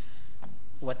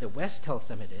what the West tells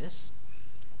them it is.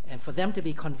 And for them to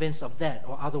be convinced of that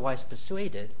or otherwise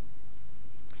persuaded,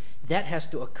 that has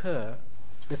to occur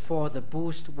before the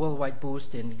worldwide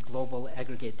boost in global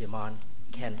aggregate demand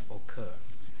can occur.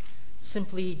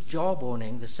 Simply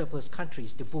jawboning the surplus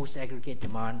countries to boost aggregate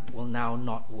demand will now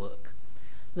not work.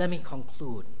 Let me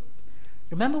conclude.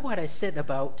 Remember what I said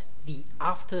about the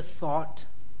afterthought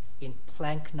in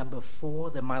plank number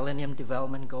 4, the Millennium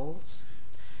Development Goals?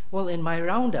 Well, in my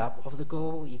roundup of the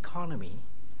global economy,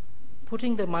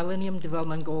 putting the Millennium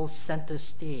Development Goals center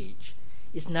stage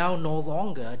is now no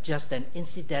longer just an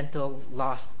incidental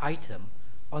last item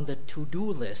on the to-do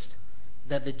list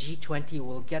that the G20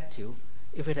 will get to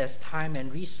if it has time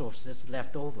and resources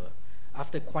left over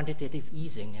after quantitative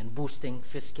easing and boosting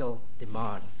fiscal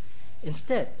demand.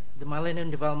 Instead, the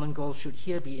Millennium Development Goals should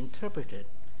here be interpreted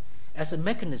as a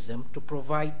mechanism to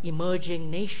provide emerging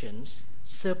nations,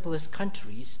 surplus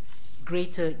countries,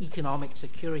 greater economic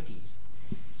security.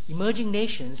 Emerging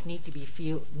nations need to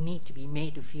be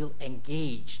made to feel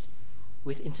engaged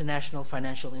with international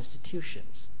financial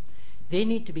institutions. They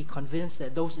need to be convinced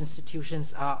that those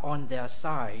institutions are on their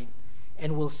side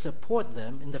and will support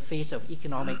them in the face of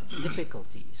economic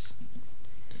difficulties.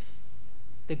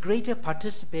 The greater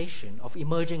participation of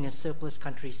emerging and surplus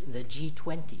countries in the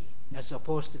G20 as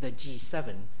opposed to the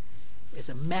G7 is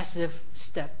a massive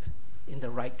step in the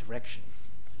right direction.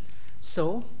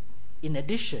 So, in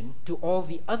addition to all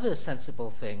the other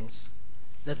sensible things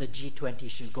that the G20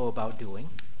 should go about doing,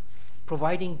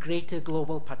 providing greater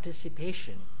global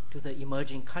participation to the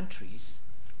emerging countries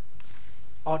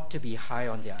ought to be high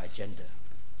on their agenda.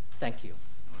 Thank you.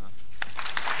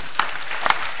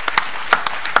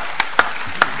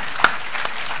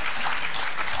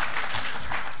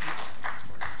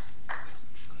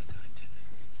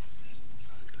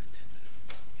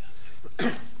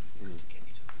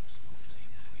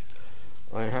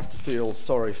 I have to feel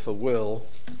sorry for Will.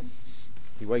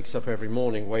 He wakes up every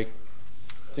morning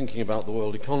thinking about the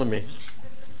world economy.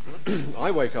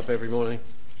 I wake up every morning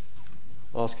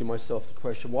asking myself the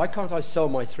question, why can't I sell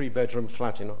my 3-bedroom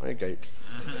flat in Highgate?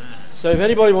 So if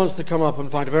anybody wants to come up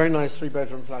and find a very nice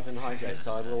 3-bedroom flat in Highgate,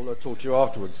 I will talk to you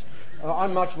afterwards.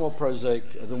 I'm much more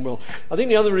prosaic than Will. I think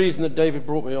the other reason that David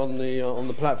brought me on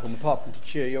the platform, apart from to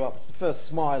cheer you up, it's the first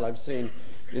smile I've seen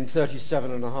in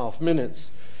 37.5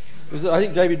 minutes. I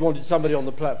think David wanted somebody on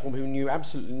the platform who knew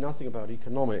absolutely nothing about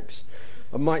economics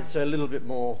and might say a little bit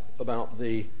more about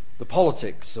the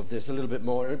politics of this, a little bit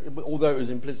more, although it was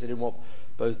implicit in what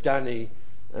both Danny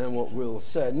and what Will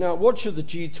said. Now, what should the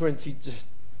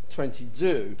G20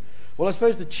 do? Well, I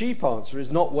suppose the cheap answer is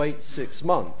not wait 6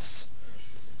 months.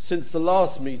 Since the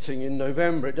last meeting in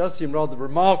November, it does seem rather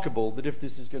remarkable that if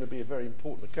this is going to be a very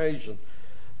important occasion,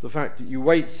 the fact that you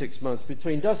wait 6 months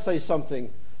between does say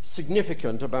something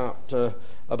significant about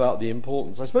the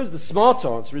importance. I suppose the smart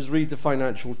answer is read the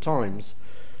Financial Times.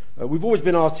 We've always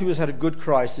been asked who has had a good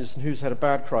crisis and who's had a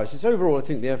bad crisis. Overall, I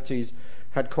think the FT's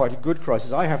had quite a good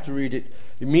crisis. I have to read it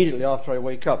immediately after I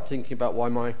wake up, thinking about why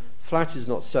my flat is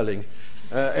not selling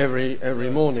every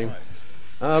morning.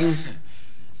 And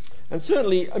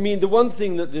certainly, I mean, the one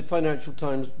thing that the Financial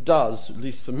Times does, at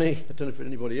least for me, I don't know for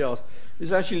anybody else,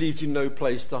 is actually leaves you no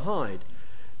place to hide.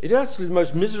 It is actually the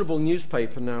most miserable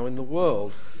newspaper now in the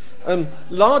world.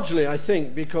 Largely, I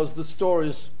think, because the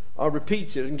stories are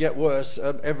repeated and get worse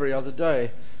every other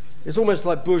day. It's almost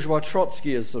like bourgeois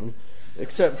Trotskyism,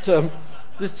 except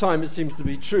this time it seems to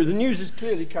be true. The news is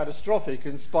clearly catastrophic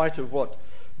in spite of what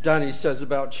Danny says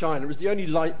about China. It was the only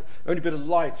bit of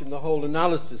light in the whole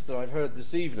analysis that I've heard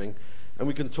this evening, and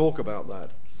we can talk about that.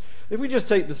 If we just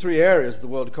take the 3 areas of the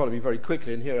world economy very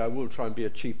quickly, and here I will try and be a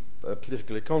cheap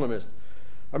political economist.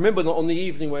 I remember that on the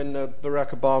evening when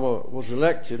Barack Obama was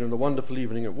elected, and the wonderful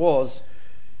evening it was,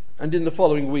 and in the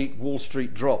following week Wall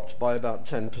Street dropped by about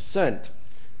 10%.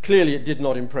 Clearly it did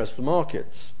not impress the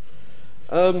markets.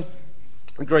 A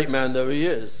great man though he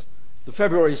is. The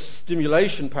February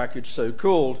stimulation package,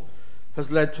 so-called, has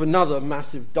led to another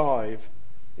massive dive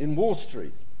in Wall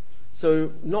Street.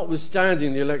 So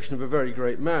notwithstanding the election of a very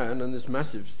great man and this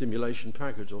massive stimulation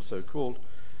package, or so-called,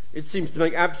 it seems to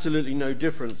make absolutely no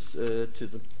difference to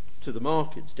the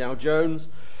markets. Dow Jones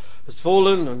has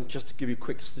fallen, and just to give you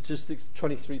quick statistics,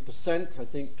 23%, I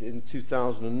think, in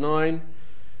 2009.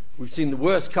 We've seen the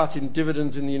worst cut in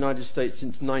dividends in the United States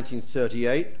since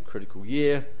 1938, critical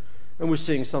year, and we're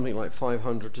seeing something like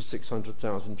 500 to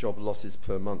 600,000 job losses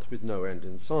per month with no end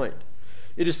in sight.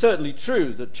 It is certainly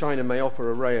true that China may offer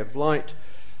a ray of light,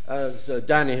 as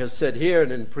Danny has said here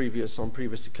and on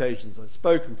previous occasions I've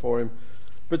spoken for him,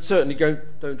 but certainly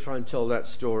don't try and tell that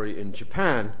story in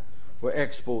Japan, where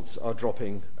exports are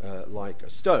dropping like a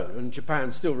stone. And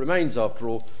Japan still remains, after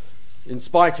all, in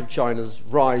spite of China's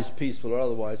rise, peaceful or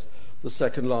otherwise, the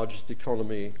second largest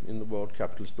economy in the world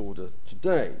capitalist order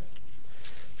today.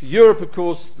 For Europe, of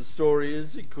course, the story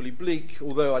is equally bleak,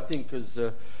 although I think, as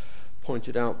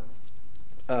pointed out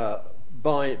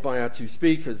by our two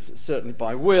speakers, certainly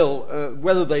by Will,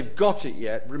 whether they've got it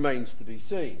yet remains to be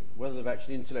seen, whether they've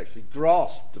actually intellectually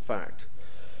grasped the fact.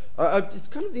 It's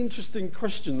kind of the interesting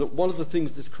question that one of the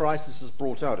things this crisis has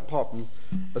brought out, apart from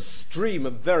a stream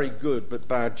of very good but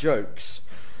bad jokes,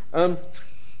 one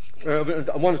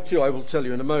or two I will tell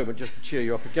you in a moment, just to cheer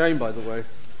you up again, by the way.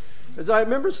 As I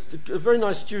remember a very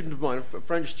nice student of mine, a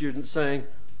French student, saying,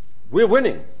 "We're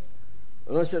winning."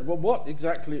 And I said, "Well, what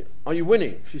exactly are you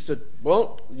winning?" She said,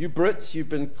 "Well, you Brits, you've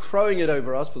been crowing it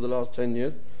over us for the last 10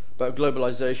 years about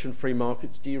globalization, free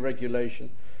markets, deregulation.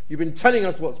 You've been telling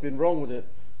us what's been wrong with it.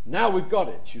 Now we've got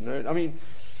it, you know." I mean,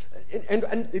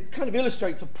 and it kind of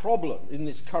illustrates a problem in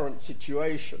this current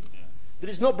situation, that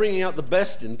it's not bringing out the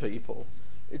best in people.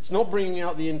 It's not bringing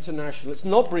out the international. It's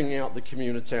not bringing out the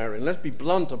communitarian. Let's be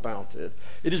blunt about it.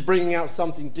 It is bringing out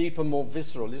something deeper, more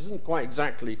visceral. It isn't quite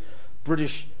exactly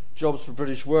British jobs for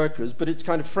British workers, but it's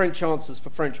kind of French answers for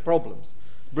French problems,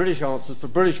 British answers for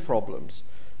British problems.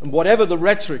 And whatever the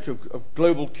rhetoric of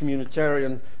global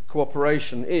communitarian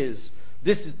cooperation is,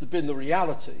 this has been the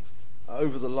reality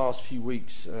over the last few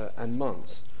weeks and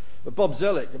months. But Bob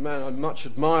Zoellick, a man I much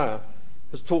admire,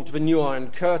 has talked of a new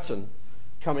Iron Curtain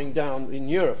coming down in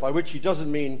Europe, by which he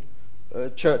doesn't mean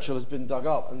Churchill has been dug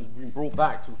up and been brought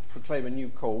back to proclaim a new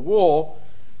Cold War.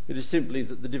 It is simply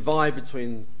that the divide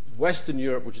between Western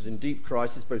Europe, which is in deep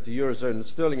crisis, both the Eurozone and the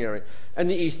Sterling area, and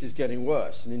the East is getting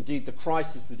worse. And indeed, the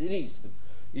crisis within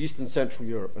East and Central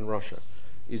Europe and Russia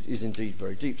is indeed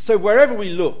very deep. So wherever we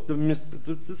look,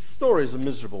 the story is a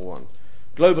miserable one.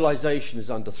 Globalization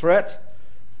is under threat.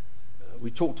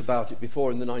 We talked about it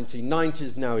before in the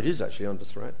 1990s. Now it is actually under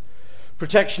threat.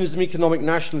 Protectionism, economic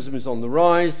nationalism is on the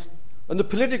rise. And the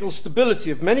political stability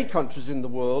of many countries in the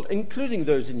world, including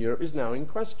those in Europe, is now in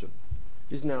question.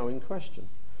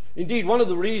 Indeed, one of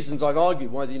the reasons I've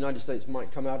argued why the United States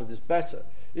might come out of this better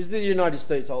is that the United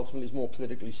States ultimately is more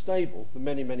politically stable than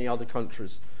many, many other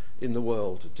countries in the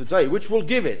world today, which will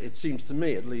give it, it seems to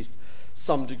me at least,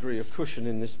 some degree of cushion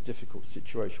in this difficult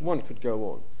situation. One could go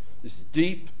on. This is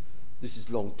deep, this is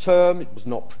long term, it was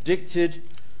not predicted.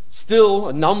 Still,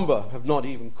 a number have not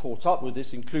even caught up with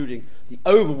this, including the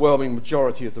overwhelming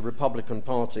majority of the Republican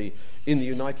Party in the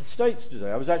United States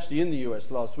today. I was actually in the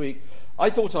US last week. I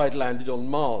thought I'd landed on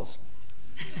Mars,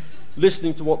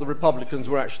 listening to what the Republicans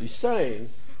were actually saying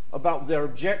about their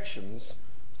objections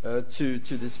to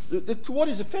what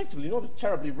is effectively not a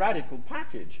terribly radical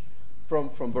package from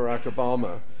Barack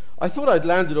Obama. I thought I'd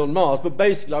landed on Mars, but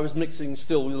basically I was mixing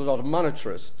still with a lot of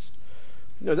monetarists.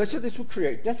 No, they said this would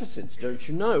create deficits, don't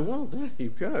you know? Well, there you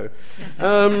go.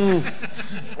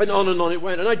 And on it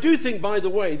went. And I do think, by the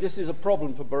way, this is a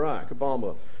problem for Barack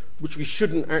Obama, which we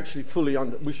shouldn't actually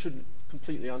we shouldn't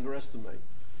completely underestimate.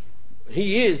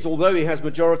 He is, although he has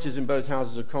majorities in both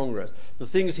houses of Congress, the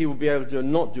things he will be able to do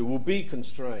and not do will be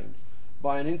constrained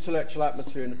by an intellectual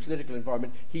atmosphere and a political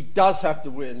environment. He does have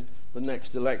to win the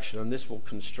next election, and this will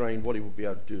constrain what he will be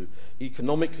able to do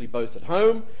economically, both at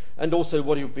home, and also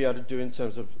what he will be able to do in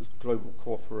terms of global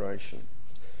cooperation.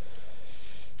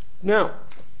 Now,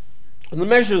 and the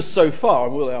measures so far,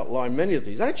 and we'll outline many of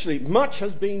these, actually much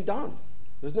has been done.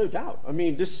 There's no doubt.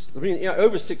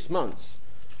 Over 6 months,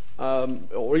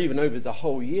 or even over the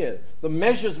whole year, the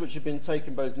measures which have been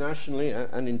taken both nationally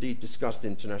and indeed discussed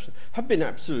internationally have been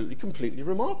absolutely, completely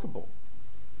remarkable.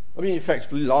 I mean,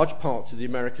 effectively, large parts of the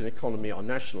American economy are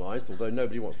nationalized, although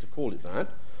nobody wants to call it that.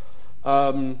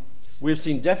 We've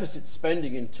seen deficit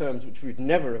spending in terms which we'd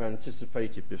never have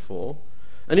anticipated before.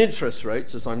 And interest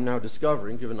rates, as I'm now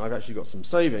discovering, given I've actually got some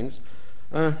savings,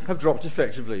 have dropped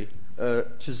effectively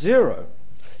to zero.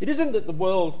 It isn't that the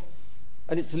world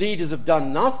and its leaders have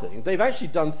done nothing. They've actually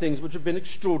done things which have been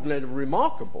extraordinarily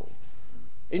remarkable.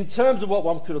 In terms of what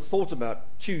one could have thought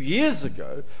about 2 years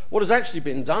ago, what has actually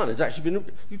been done has actually been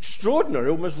extraordinary,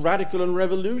 almost radical and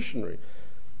revolutionary.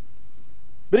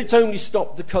 But it's only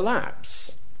stopped the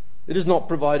collapse. It has not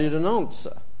provided an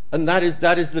answer. And that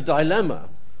is the dilemma.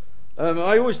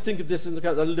 I always think of this in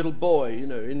the little boy,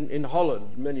 in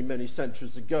Holland many, many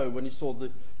centuries ago, when he saw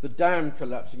the dam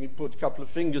collapsing. He put a couple of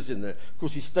fingers in there. Of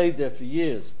course, he stayed there for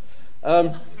years.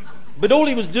 But all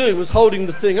he was doing was holding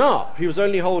the thing up. He was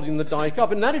only holding the dike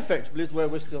up, and that effectively is where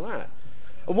we're still at.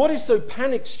 And what is so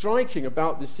panic-striking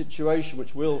about this situation,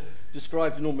 which Will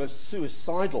described in almost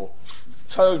suicidal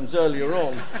tones earlier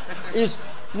on, is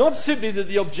not simply that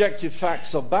the objective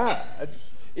facts are bad,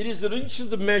 it is that each of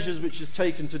the measures which is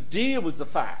taken to deal with the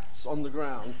facts on the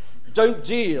ground don't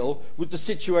deal with the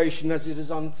situation as it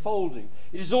is unfolding.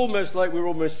 It is almost like we're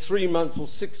almost 3 months or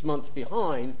 6 months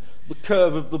behind the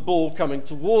curve of the ball coming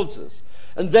towards us,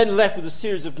 and then left with a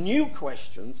series of new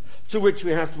questions to which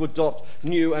we have to adopt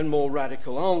new and more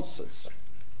radical answers.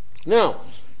 Now,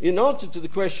 in answer to the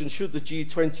question, should the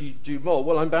G20 do more?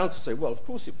 Well, I'm bound to say, well, of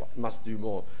course it must do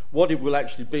more. What it will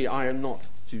actually be, I am not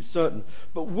too certain.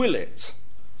 But will it?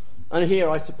 And here,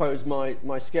 I suppose,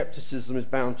 my scepticism is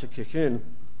bound to kick in.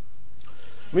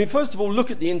 I mean, first of all,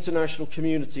 look at the international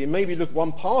community, and maybe look at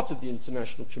one part of the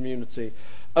international community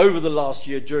over the last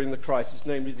year during the crisis,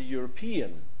 namely the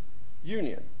European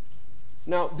Union.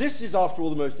 Now, this is, after all,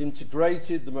 the most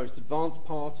integrated, the most advanced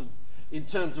part in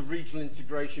terms of regional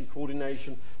integration,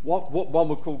 coordination, what one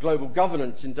would call global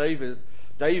governance in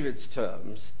David's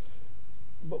terms.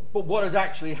 But what has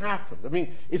actually happened? I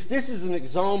mean, if this is an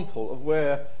example of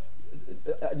where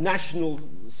national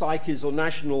psyches or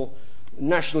national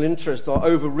interests are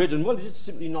overridden, well, it has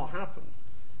simply not happened.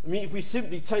 I mean, if we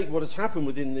simply take what has happened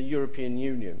within the European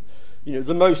Union, you know,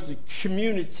 the most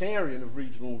communitarian of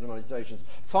regional organisations,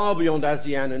 far beyond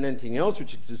ASEAN and anything else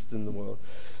which exists in the world,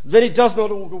 then it does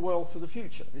not augur well for the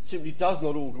future. It simply does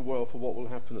not augur well for what will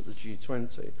happen at the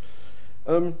G20.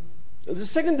 The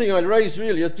second thing I'd raise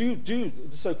really is, do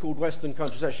the so-called Western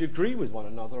countries actually agree with one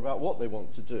another about what they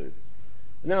want to do?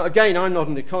 Now, again, I'm not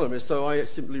an economist, so I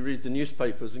simply read the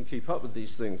newspapers and keep up with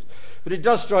these things. But it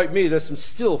does strike me there's some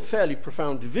still fairly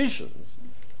profound divisions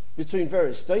between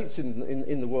various states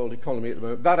in the world economy at the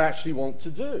moment about actually want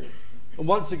to do. And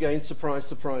once again, surprise,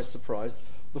 surprise, surprise,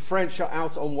 the French are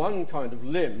out on one kind of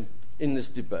limb in this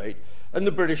debate, and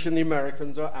the British and the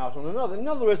Americans are out on another. In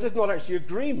other words, there's not actually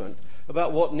agreement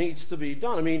about what needs to be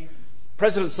done. I mean,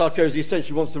 President Sarkozy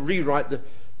essentially wants to rewrite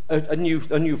a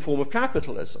new form of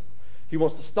capitalism. He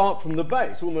wants to start from the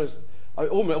base, I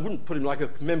wouldn't put him like a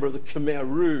member of the Khmer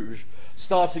Rouge,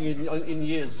 starting in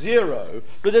year zero,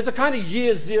 but there's a kind of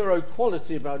year zero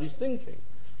quality about his thinking,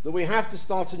 that we have to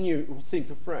start anew, think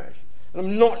afresh. And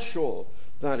I'm not sure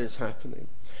that is happening.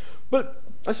 But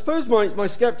I suppose my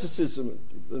scepticism,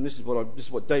 and this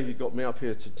is what David got me up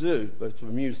here to do, both to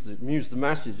amuse the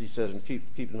masses, he said, and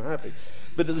keep them happy.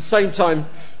 But at the same time,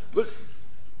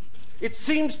 it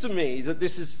seems to me that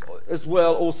this is as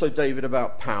well also, David,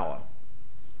 about power.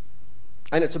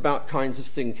 And it's about kinds of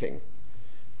thinking.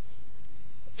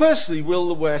 Firstly, will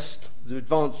the West, the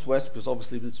advanced West, because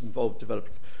obviously this involved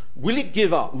developing, will it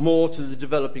give up more to the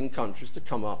developing countries to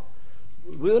come up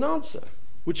with an answer,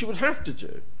 which it would have to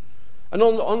do? And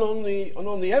on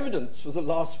the evidence for the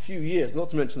last few years, not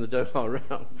to mention the Doha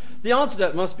round, the answer to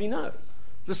that must be no.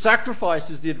 The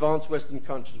sacrifices the advanced Western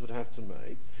countries would have to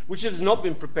make, which it has not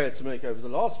been prepared to make over the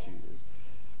last few years,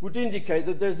 would indicate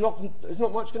that there's not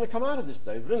much going to come out of this,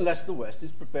 David, unless the West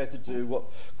is prepared to do what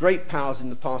great powers in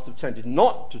the past have tended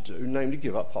not to do, namely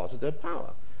give up part of their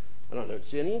power. And I don't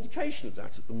see any indication of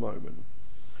that at the moment.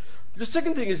 The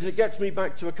second thing is that it gets me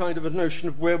back to a kind of a notion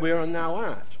of where we are now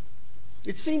at.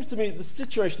 It seems to me that the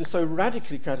situation is so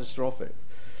radically catastrophic,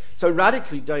 so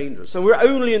radically dangerous, and we're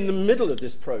only in the middle of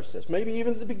this process, maybe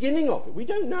even at the beginning of it. We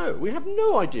don't know. We have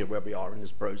no idea where we are in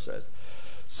this process.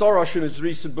 Soros, in his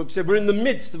recent book, said we're in the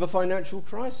midst of a financial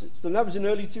crisis. And that was in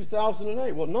early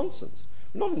 2008. What nonsense.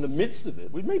 We're not in the midst of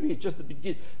it. We may be just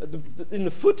in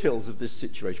the foothills of this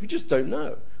situation. We just don't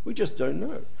know. We just don't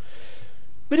know.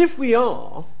 But if we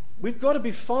are, we've got to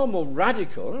be far more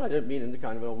radical, and I don't mean in the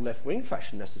kind of old left-wing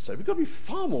fashion necessarily, we've got to be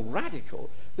far more radical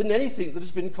than anything that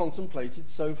has been contemplated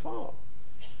so far.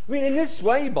 I mean, in this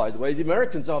way, by the way, the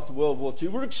Americans after World War II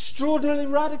were extraordinarily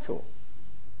radical.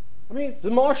 I mean,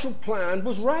 the Marshall Plan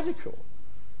was radical.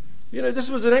 You know, this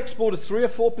was an export of 3 or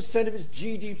 4% of its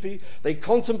GDP. They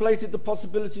contemplated the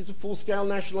possibilities of full-scale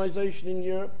nationalization in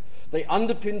Europe. They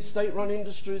underpinned state-run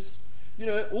industries. You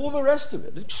know, all the rest of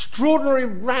it. Extraordinary,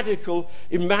 radical,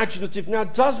 imaginative. Now,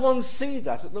 does one see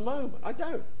that at the moment? I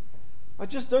don't. I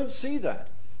just don't see that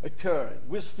occurring.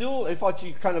 We're still, if I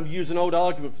kind of use an old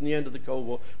argument from the end of the Cold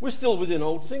War, we're still within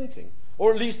old thinking.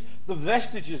 Or at least the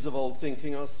vestiges of old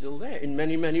thinking are still there in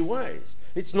many, many ways.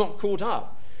 It's not caught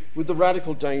up with the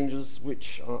radical dangers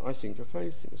which I think are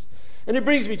facing us. And it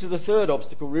brings me to the third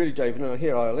obstacle, really, David, and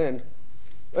here I'll end.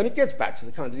 And it gets back to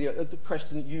the kind of the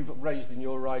question that you've raised in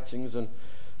your writings and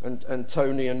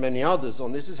Tony and many others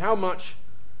on this, is how much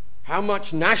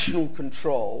national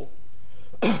control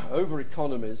over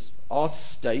economies are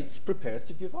states prepared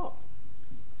to give up?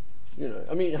 You know,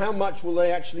 I mean, how much will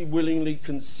they actually willingly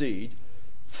concede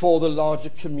for the larger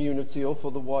community or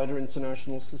for the wider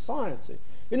international society?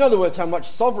 In other words, how much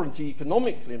sovereignty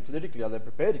economically and politically are they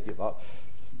prepared to give up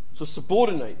to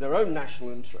subordinate their own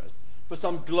national interest for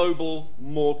some global,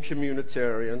 more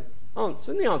communitarian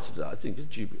answer? And the answer to that, I think, is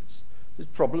dubious. It's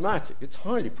problematic. It's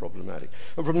highly problematic.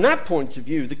 And from that point of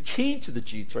view, the key to the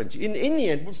G20, in the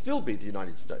end, will still be the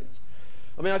United States.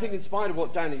 I mean, I think in spite of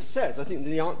what Danny says, I think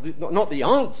not the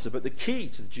answer, but the key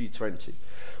to the G20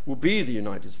 will be the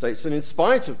United States. And in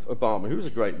spite of Obama, who's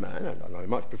a great man, and I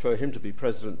much prefer him to be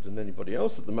president than anybody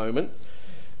else at the moment,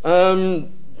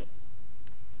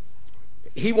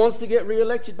 he wants to get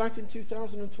re-elected back in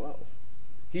 2012.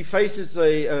 He faces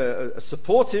a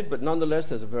supportive, but nonetheless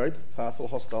there's a very powerful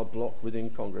hostile bloc within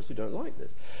Congress who don't like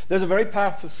this. There's a very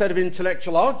powerful set of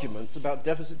intellectual arguments about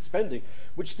deficit spending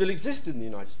which still exist in the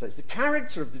United States. The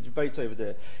character of the debate over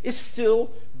there is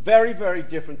still very, very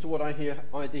different to what I hear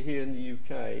either here in the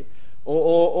UK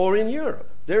or in Europe.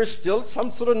 There is still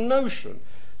some sort of notion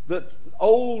that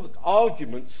old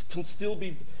arguments can still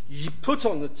be put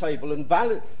on the table and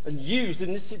valid and used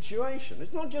in this situation.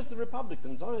 It's not just the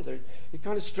Republicans either. It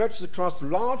kind of stretches across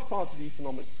large parts of the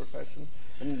economics profession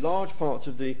and large parts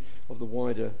of the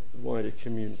wider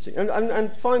community.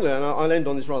 And finally, and I'll end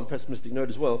on this rather pessimistic note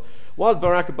as well, while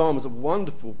Barack Obama is a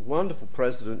wonderful, wonderful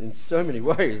president in so many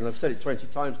ways, and I've said it 20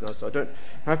 times now, so I don't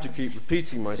have to keep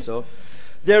repeating myself,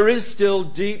 there is still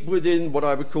deep within what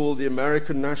I would call the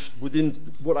American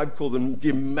the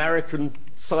American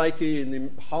psyche and the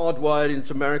hardwired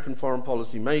into American foreign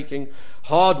policy making,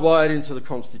 hardwired into the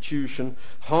Constitution,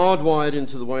 hardwired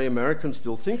into the way Americans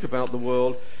still think about the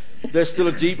world. There's still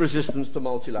a deep resistance to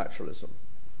multilateralism.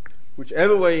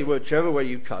 Whichever way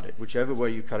you cut it,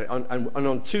 and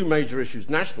on two major issues,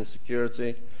 national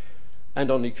security and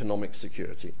on economic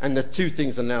security. And the two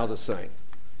things are now the same.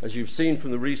 As you've seen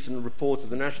from the recent report of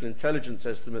the National Intelligence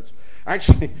Estimates,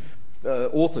 actually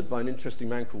authored by an interesting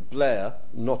man called Blair,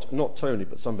 not Tony,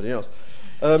 but somebody else,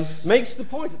 makes the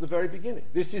point at the very beginning.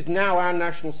 This is now our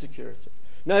national security.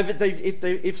 Now, if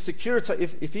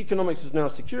economics is now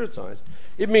securitized,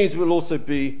 it means it will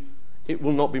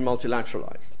not be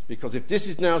multilateralized. Because if this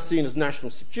is now seen as national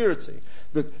security,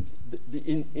 the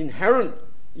inherent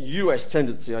US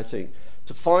tendency, I think,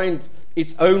 to find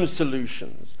its own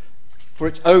solutions for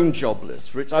its own job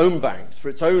list, for its own banks, for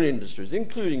its own industries,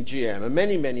 including GM and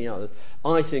many, many others,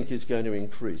 I think is going to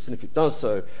increase. And if it does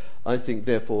so, I think,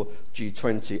 therefore,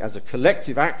 G20 as a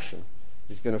collective action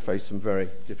is going to face some very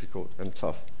difficult and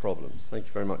tough problems. Thank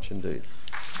you very much indeed.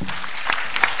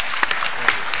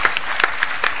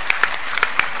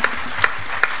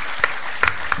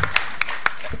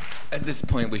 At this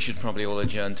point, we should probably all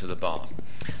adjourn to the bar.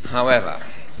 However,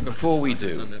 before we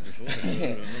do,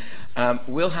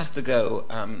 Will has to go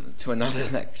to another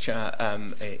lecture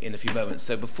in a few moments.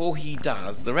 So before he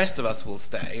does, the rest of us will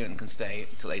stay and can stay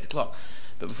till 8 o'clock.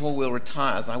 But before Will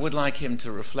retires, I would like him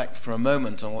to reflect for a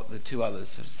moment on what the two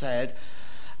others have said,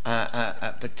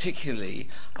 particularly,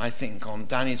 I think, on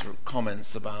Danny's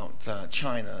comments about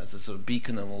China as a sort of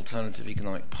beacon of alternative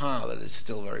economic power that is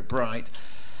still very bright,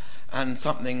 and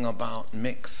something about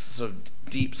Mick's sort of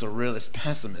deep sort of realist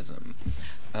pessimism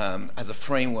as a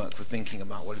framework for thinking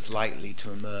about what is likely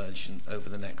to emerge over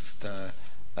the next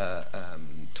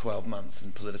 12 months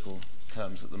in political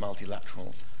terms at the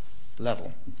multilateral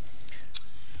level.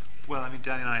 Well, I mean,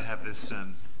 Danny and I have this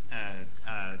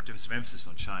doing some emphasis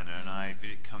on China, and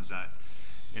it comes out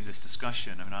in this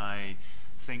discussion. I mean, I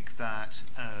think that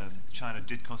China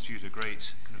did constitute a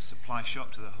great kind of supply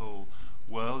shock to the whole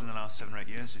world in the last 7 or 8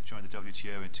 years. It joined the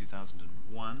WTO in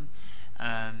 2001,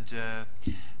 and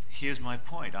here's my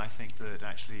point. I think that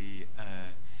actually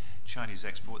Chinese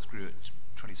exports grew at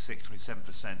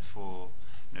 26-27% for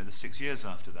the 6 years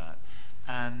after that,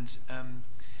 and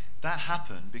that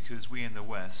happened because we in the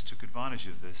West took advantage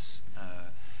of this,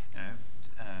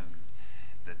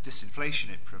 the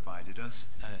disinflation it provided us,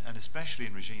 and especially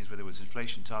in regimes where there was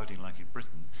inflation targeting, like in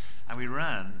Britain, and we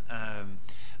ran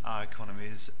our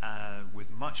economies with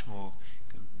much more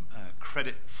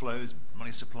credit flows,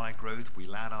 money supply growth. We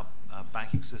allowed our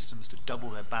banking systems to double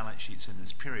their balance sheets in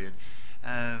this period,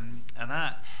 and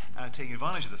that taking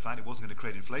advantage of the fact it wasn't going to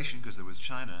create inflation because there was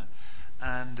China,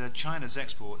 and China's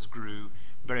exports grew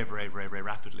very, very, very, very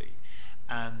rapidly.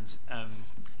 And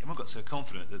everyone got so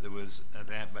confident that there was,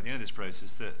 by the end of this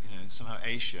process, that somehow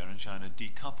Asia and China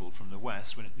decoupled from the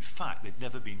West, when in fact they'd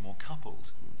never been more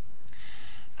coupled.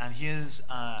 And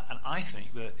and I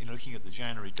think that looking at the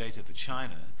January data for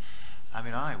China, I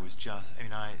mean,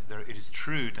 it is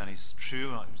true, Danny, it's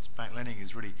true. Bank lending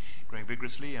is really growing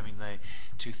vigorously. I mean,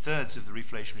 2/3 of the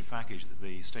reflationary package that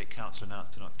the State Council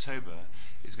announced in October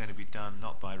is going to be done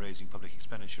not by raising public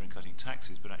expenditure and cutting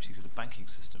taxes, but actually to the banking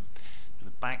system. And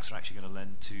the banks are actually going to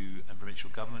lend to provincial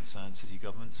governments and city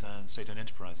governments and state-owned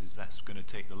enterprises. That's going to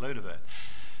take the load of it.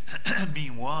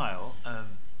 Meanwhile,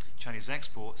 Chinese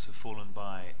exports have fallen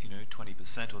by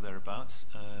 20% or thereabouts.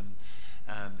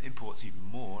 Imports even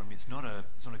more. I mean, it's not a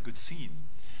good scene.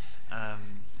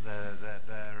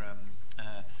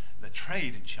 The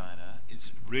trade in China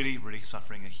is really, really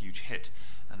suffering a huge hit,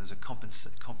 and there's a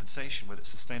compensation, whether it's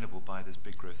sustainable, by this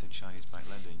big growth in Chinese bank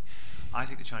lending. I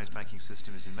think the Chinese banking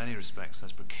system is in many respects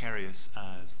as precarious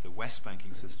as the West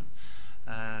banking system,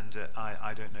 and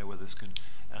I don't know whether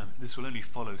this will only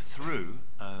follow through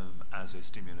as a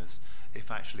stimulus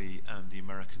if actually the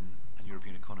American and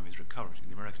European economies recover,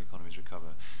 the American economies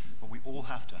recover. What we all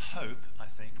have to hope, I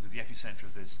think, because the epicenter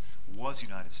of this was the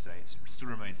United States, it still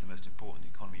remains the most important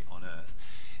economy on earth,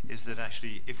 is that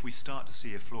actually if we start to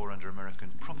see a floor under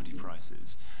American property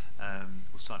prices,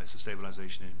 we'll start to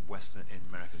stabilization in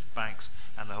American banks,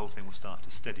 and the whole thing will start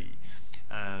to steady.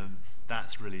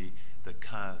 That's really the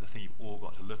thing you've all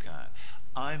got to look at.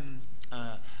 I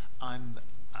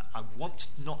want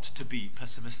not to be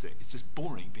pessimistic. It's just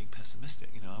boring being pessimistic,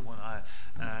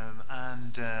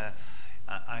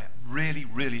 I really,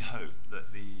 really hope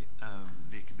that the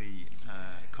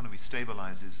economy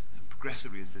stabilizes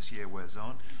progressively as this year wears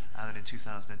on, and then in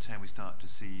 2010 we start to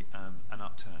see an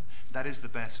upturn. That is the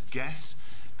best guess,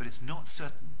 but it's not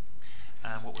certain.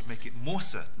 And what would make it more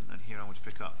certain, and here I want to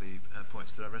pick up the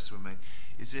points that the rest of them made,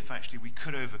 is if actually we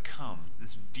could overcome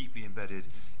this deeply embedded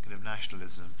kind of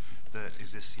nationalism that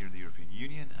exists here in the European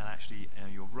Union, and actually,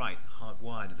 you're right,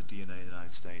 hardwired to the DNA of the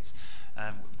United States.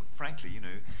 Frankly,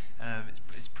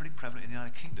 it's pretty prevalent in the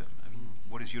United Kingdom. I mean,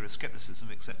 what is Euroscepticism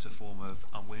except a form of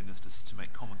unwillingness to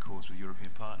make common cause with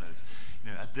European partners?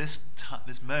 At this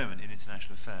moment in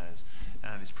international affairs,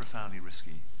 it's profoundly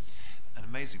risky. And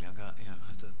amazingly,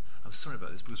 I'm sorry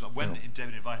about this, because when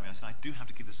David invited me, I said I do have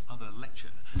to give this other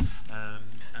lecture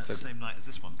at the same night as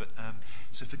this one. But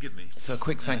so forgive me. So a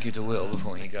quick thank you to Will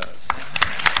before he goes.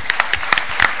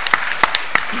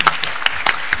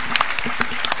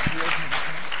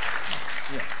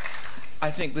 Yeah. I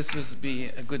think this would be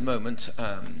a good moment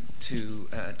to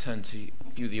turn to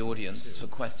you, the audience, for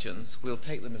questions. We'll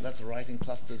take them, if that's all right, in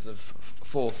clusters of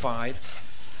 4 or 5.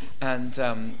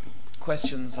 And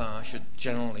questions should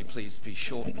generally please be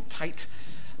short and tight,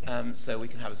 so we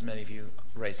can have as many of you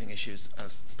raising issues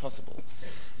as possible.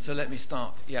 So let me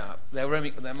start. Yeah, there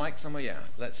mic somewhere. Yeah,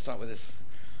 let's start with this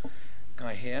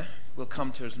guy here. We'll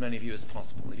come to as many of you as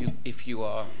possible if you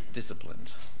are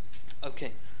disciplined.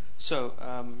 Okay, so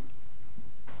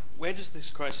where does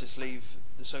this crisis leave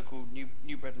the so-called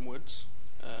New Bretton Woods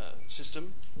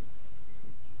system?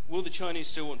 Will the Chinese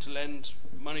still want to lend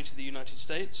money to the United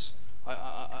States?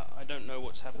 I don't know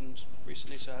what's happened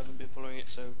recently, so I haven't been following it,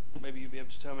 so maybe you'll be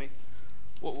able to tell me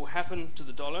what will happen to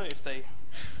the dollar if they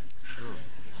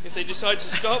decide to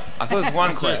stop. I thought there was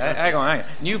one question. Hang on.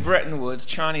 New Bretton Woods,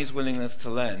 Chinese willingness to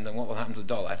lend, and what will happen to the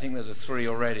dollar? I think there's a 3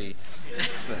 already.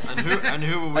 So. And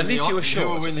who will win At least you were short.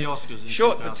 Who will win the Oscars in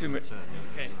short 2010?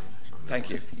 Okay. Thank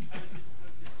you.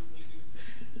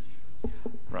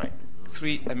 Right.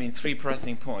 3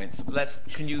 pressing points.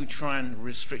 Can you try and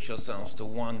restrict yourselves to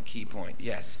one key point?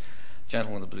 Yes.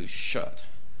 Gentleman with the blue shirt.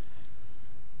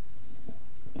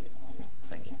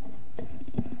 Thank you.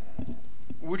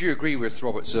 Would you agree with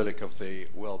Robert Zurlich of the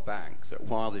World Bank that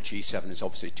while the G7 is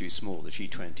obviously too small, the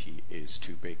G20 is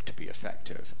too big to be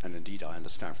effective? And indeed, I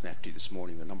understand from FT this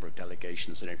morning the number of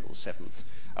delegations on April the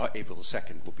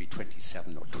 2nd will be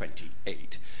 27 or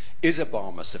 28. Is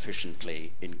Obama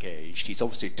sufficiently engaged? He's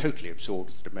obviously totally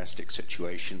absorbed with the domestic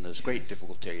situation. There's great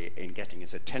difficulty in getting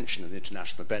his attention on the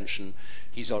international bench.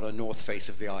 He's on a north face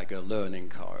of the Eiger learning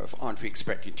curve. Aren't we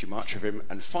expecting too much of him?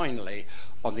 And finally,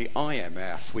 on the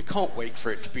IMF, we can't wait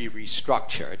for it to be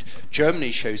restructured.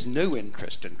 Germany shows no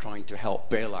interest in trying to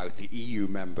help bail out the EU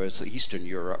members, Eastern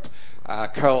Europe.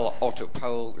 Karl Otto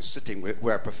Pohl was sitting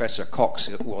where Professor Cox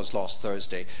was last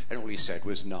Thursday, and all he said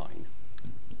was 9.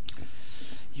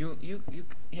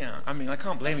 Yeah. I mean, I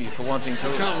can't blame you for wanting to.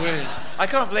 Can't win. I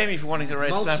can't blame you for wanting to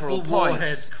raise several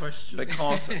points,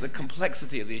 because the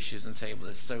complexity of the issues on the table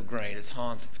is so great. It's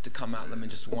hard to come at them in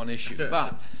just one issue.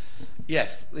 But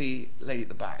yes, the lady at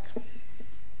the back.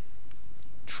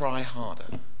 Try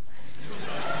harder.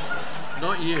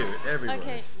 Not you, everyone.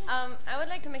 Okay. I would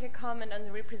like to make a comment on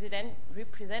the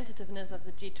representativeness of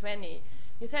the G20.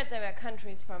 You said there were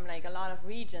countries from like a lot of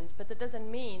regions, but that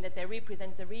doesn't mean that they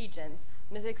represent the regions.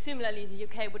 And similarly, the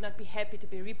UK would not be happy to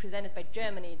be represented by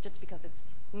Germany just because it's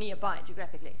nearby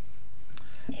geographically.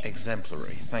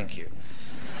 Exemplary, thank you.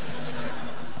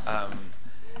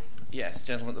 Yes,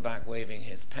 gentleman at the back waving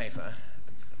his paper.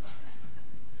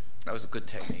 That was a good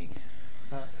technique.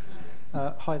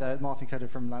 Hi there, Martin Coder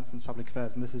from Lansdowne's Public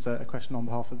Affairs, and this is a question on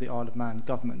behalf of the Isle of Man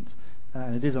government,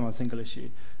 and it is on a single issue,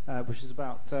 which is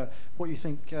about what you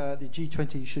think the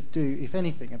G20 should do, if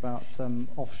anything, about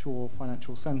offshore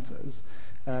financial centres,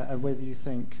 and whether you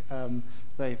think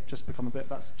they've just become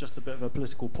that's just a bit of a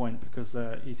political point because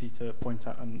they're easy to point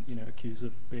at and accuse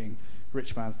of being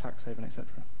rich man's tax haven, etc.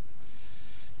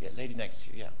 Yeah, lady next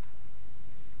to you, yeah.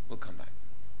 We'll come back.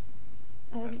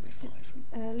 That'll be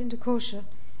fine. Linda Caution.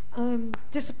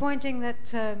 Disappointing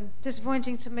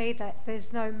to me that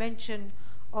there's no mention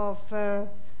of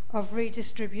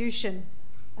redistribution,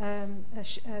 an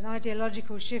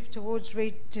ideological shift towards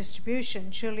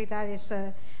redistribution. Surely that is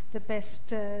the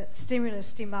best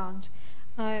stimulus demand.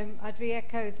 I'd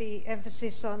re-echo the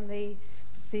emphasis on the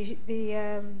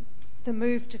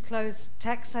move to close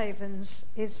tax havens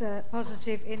is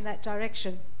positive in that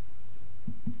direction.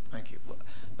 Thank you. Well,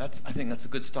 I think that's a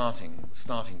good starting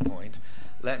point.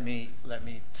 Let me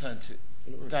turn to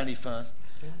Danny first,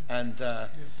 and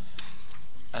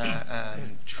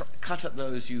cut at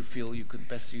those you feel you could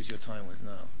best use your time with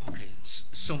now. Okay,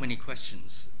 so many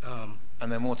questions. And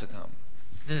there are more to come.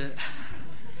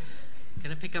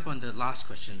 Can I pick up on the last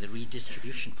question, the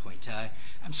redistribution point?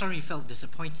 I'm sorry you felt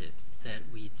disappointed that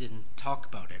we didn't talk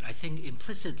about it. I think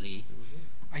implicitly,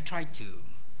 I tried to,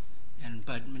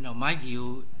 but my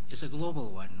view is a global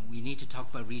one. We need to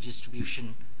talk about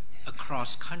redistribution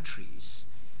across countries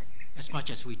as much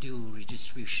as we do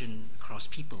redistribution across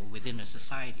people within a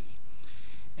society.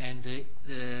 And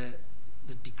the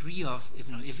degree of,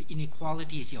 if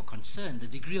inequality is your concern, the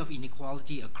degree of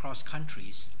inequality across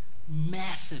countries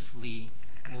massively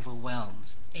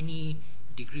overwhelms any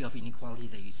degree of inequality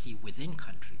that you see within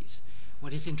countries.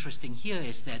 What is interesting here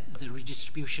is that the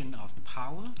redistribution of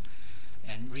power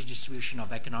and redistribution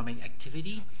of economic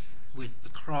activity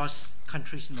across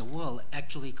countries in the world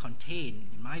actually contain,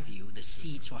 in my view, the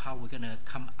seeds for how we're going to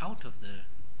come out of the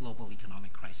global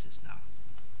economic crisis now.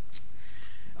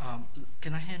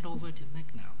 Can I hand over to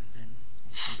Mick now and then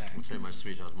come back? I'll take my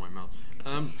sweet out of my mouth.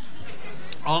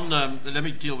 Let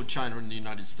me deal with China and the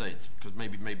United States, because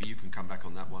maybe you can come back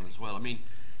on that one as well. I mean,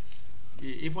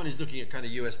 if one is looking at kind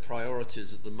of US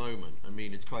priorities at the moment, I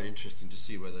mean, it's quite interesting to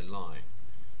see where they lie.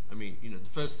 I mean, the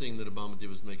first thing that Obama did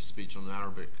was make a speech on an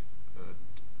Arabic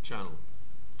channel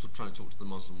to try and talk to the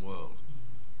Muslim world.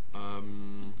 The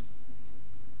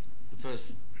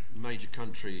first major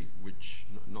country, which,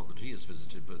 not that he has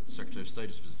visited, but the Secretary of State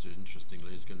has visited,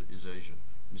 interestingly, is Asia,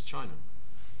 and it's China.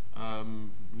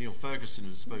 Neil Ferguson,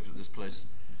 who's spoken at this place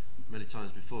many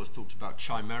times before, has talked about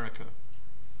Chimerica.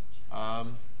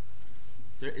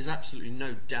 There is absolutely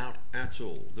no doubt at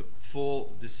all that for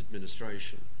this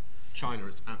administration, China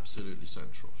is absolutely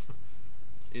central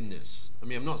in this. I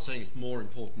mean, I'm not saying it's more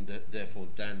important, therefore,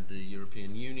 than the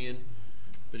European Union,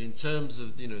 but in terms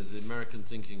of the American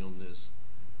thinking on this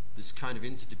kind of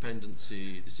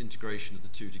interdependency, this integration of the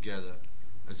two together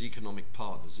as economic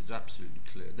partners, it's absolutely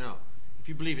clear. Now, if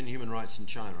you believe in human rights in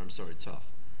China, I'm sorry, tough.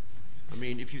 I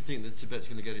mean, if you think that Tibet's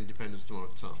going to get independence tomorrow,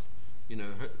 tough.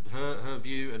 Her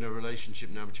view and her relationship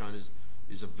now with China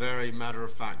is a very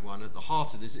matter-of-fact one. At the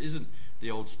heart of this isn't the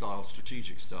old-style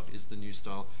strategic stuff, it's the new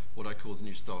style, what I call the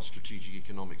new style strategic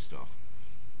economic stuff.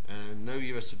 And no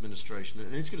US administration,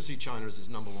 and it's going to see China as its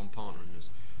number one partner in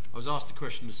this. I was asked a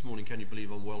question this morning, can you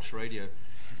believe, on Welsh radio,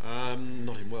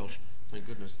 not in Welsh, thank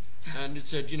goodness, and it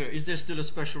said, is there still a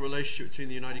special relationship between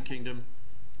the United Kingdom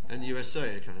and the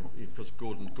USA? Because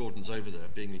Gordon's over there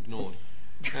being ignored.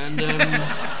 And and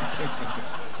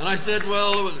I said,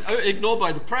 well, ignored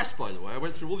by the press, by the way. I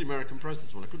went through all the American press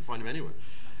this one. I couldn't find him anywhere.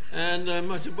 And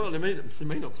I said, well,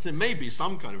 there may be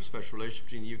some kind of special relationship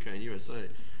between the UK and USA,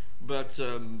 but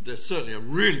there's certainly a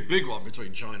really big one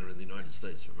between China and the United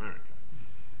States of America.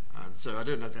 And so I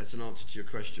don't know if that's an answer to your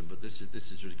question, but this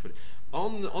is really quick.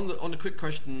 On the quick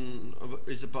question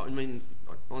is about,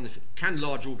 can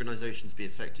large organisations be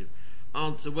effective?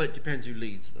 Answer, well, it depends who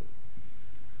leads them.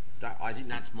 I think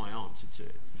that's my answer to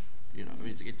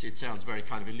it. It sounds very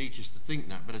kind of elitist to think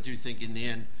that, but I do think in the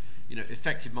end,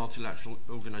 effective multilateral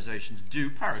organisations do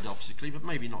paradoxically, but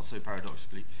maybe not so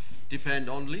paradoxically, depend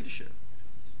on leadership.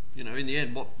 In the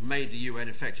end, what made the UN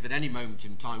effective at any moment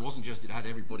in time wasn't just it had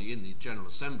everybody in the General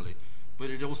Assembly, but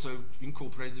it also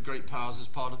incorporated the great powers as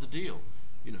part of the deal,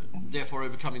 therefore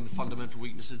overcoming the fundamental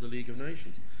weaknesses of the League of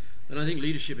Nations. And I think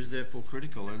leadership is therefore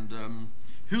critical. And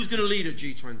who's going to lead at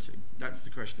G20? That's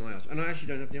the question I ask. And I actually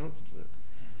don't have the answer to that.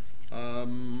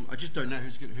 I just don't know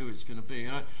who it's going to be.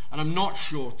 And I'm not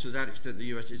sure to that extent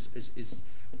the US is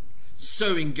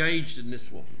so engaged in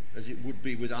this one as it would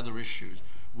be with other issues,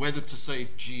 whether to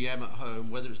save GM at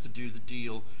home, whether it's to do the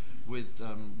deal with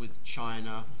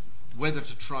China, whether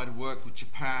to try to work with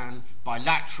Japan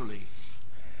bilaterally.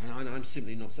 And I'm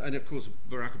simply not. And of course,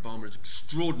 Barack Obama is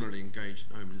extraordinarily engaged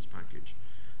at home in this package,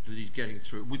 that he's getting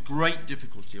through with great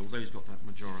difficulty, although he's got that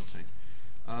majority.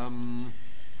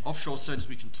 Offshore centres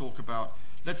we can talk about.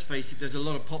 Let's face it, there's a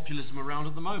lot of populism around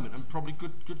at the moment, and probably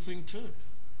good thing too.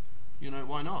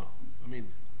 Why not? I mean,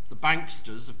 the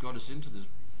banksters have got us into this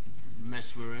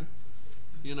mess we're in.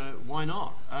 Why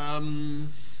not? I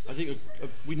think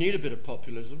we need a bit of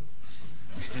populism.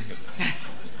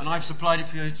 And I've supplied it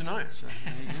for you tonight. So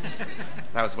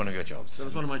that was one of your jobs. That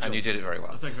was one of my jobs. And you did it very well.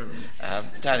 Oh, thank you very much.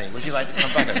 Danny, would you like to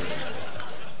come back over?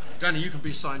 Danny, you can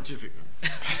be scientific.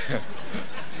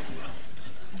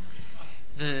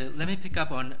 Let me pick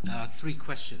up on 3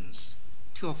 questions,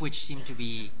 2 of which seem to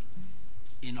be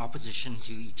in opposition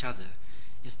to each other.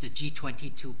 Is the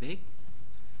G20 too big?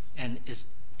 And is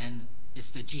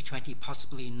the G20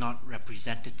 possibly not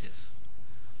representative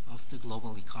of the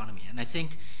global economy? And I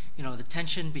think, the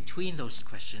tension between those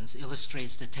questions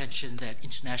illustrates the tension that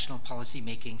international policy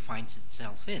making finds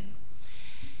itself in.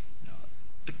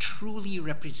 A truly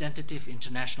representative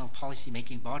international policy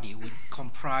making body would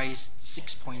comprise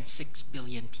 6.6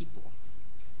 billion people.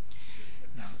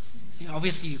 Now,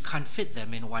 obviously you can't fit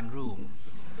them in one room.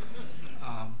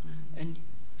 And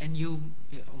you,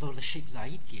 although the Sheikh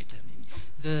Zayed Theatre,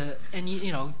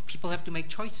 people have to make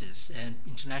choices, and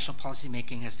international policy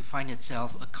making has to find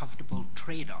itself a comfortable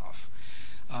trade-off.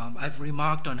 I've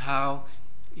remarked on how,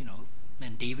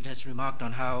 and David has remarked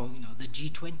on how, the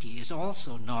G20 is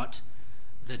also not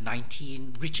the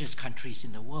 19 richest countries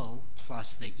in the world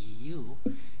plus the EU.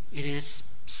 It is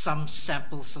some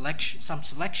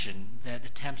selection that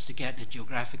attempts to get a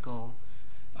geographical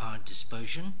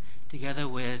dispersion together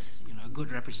with a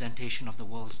good representation of the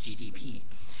world's GDP.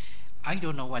 I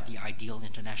don't know what the ideal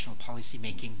international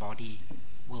policy-making body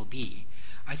will be.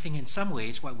 I think in some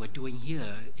ways what we're doing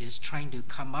here is trying to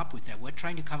come up with that. We're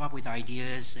trying to come up with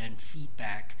ideas and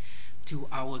feedback to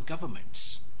our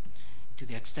governments, to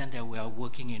the extent that we are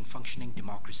working in functioning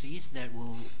democracies, that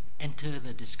will enter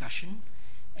the discussion,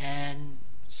 and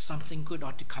something good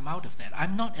ought to come out of that.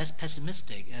 I'm not as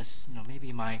pessimistic as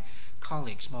maybe my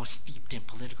colleagues more steeped in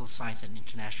political science and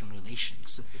international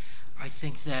relations. I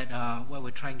think that what we're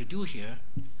trying to do here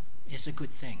is a good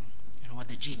thing, and what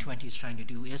the G20 is trying to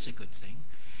do is a good thing,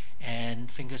 and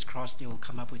fingers crossed they will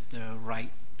come up with the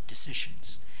right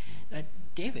decisions.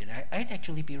 David, I'd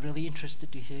actually be really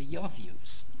interested to hear your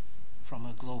views from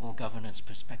a global governance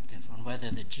perspective on whether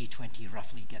the G20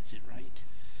 roughly gets it right.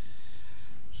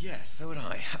 Yes, so would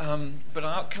I.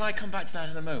 But can I come back to that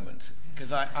in a moment?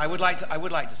 Because I would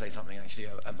like to say something actually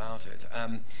about it.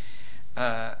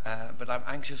 But I'm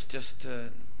anxious just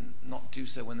to not do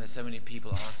so when there's so many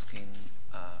people asking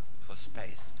for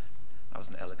space. That was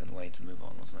an elegant way to move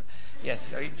on, wasn't it?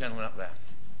 Yes, gentleman up there.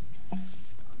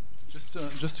 Just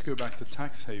to go back to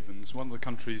tax havens, one of the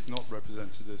countries not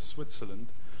represented is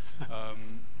Switzerland.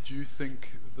 Do you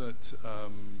think that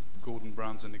Gordon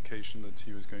Brown's indication that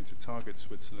he was going to target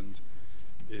Switzerland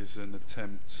is an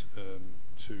attempt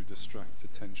to distract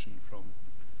attention from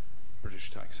British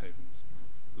tax havens,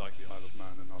 like the Isle of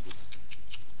Man and others?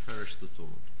 Perish the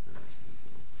thought.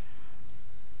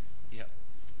 Yep.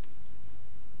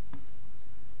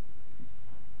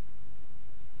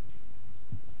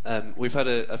 We've had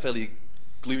a fairly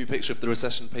gloomy picture of the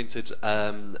recession painted,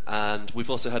 and we've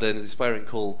also had an inspiring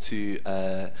call to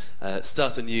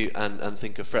start anew and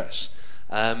think afresh.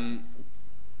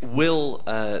 Will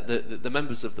the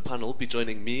members of the panel be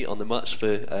joining me on the March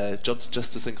for Jobs,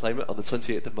 Justice and Climate on the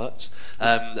 28th of March,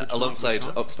 alongside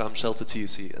Oxfam, Shelter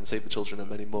TUC and Save the Children and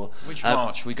many more? Which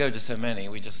March? We go to so many,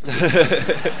 we just...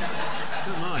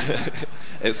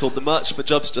 It's called the March for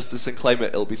Jobs, Justice and Climate.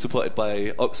 It'll be supported by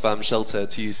Oxfam, Shelter,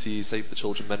 TUC, Save the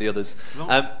Children, many others. As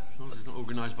long as it's not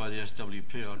organised by the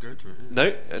SWP, I'll go to it.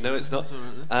 No, it's not.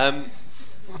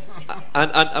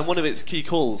 And one of its key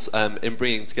calls in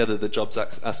bringing together the jobs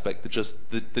aspect,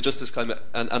 the justice climate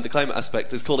and the climate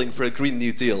aspect is calling for a Green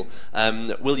New Deal.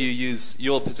 Will you use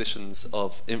your positions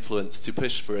of influence to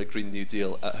push for a Green New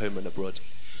Deal at home and abroad?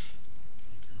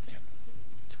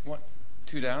 What?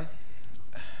 2 down.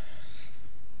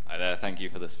 Hi there, thank you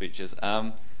for the speeches.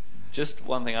 Just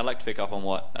one thing, I'd like to pick up on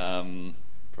what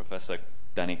Professor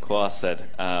Danny Quah said,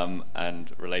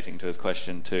 and relating to his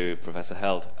question to Professor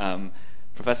Held.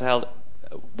 Professor Held,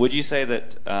 would you say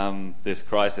that this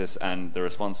crisis and the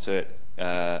response to it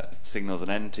signals an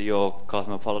end to your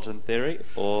cosmopolitan theory,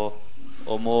 or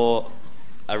more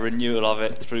a renewal of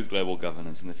it through global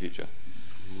governance in the future?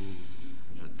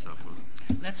 That's a tough one.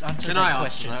 Let's answer that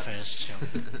question first.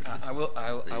 I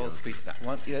will speak to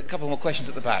that. A couple more questions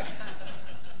at the back.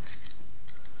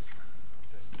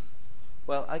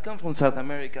 Well, I come from South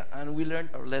America, and we learned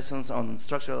our lessons on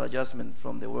structural adjustment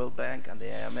from the World Bank and the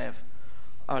IMF.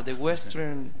 Are the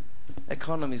Western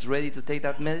economies ready to take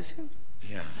that medicine?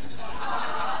 Yeah.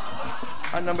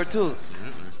 And number two,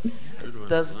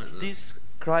 does this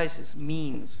crisis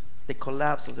mean the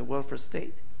collapse of the welfare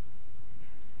state?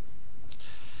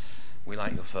 We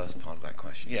like your first part of that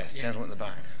question. Yes, gentleman at the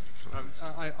back.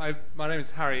 My name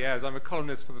is Harry Ayres. I'm a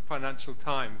columnist for the Financial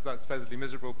Times. That's supposedly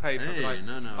miserable paper.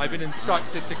 I've been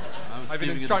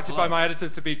instructed by my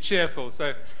editors to be cheerful.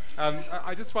 So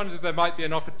I just wondered if there might be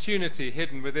an opportunity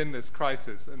hidden within this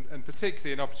crisis, and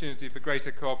particularly an opportunity for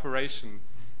greater cooperation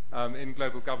in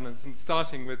global governance, and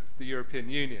starting with the European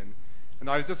Union. And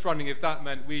I was just wondering if that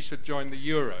meant we should join the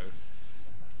euro.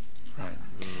 Right.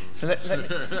 So let me.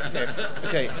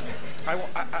 Okay.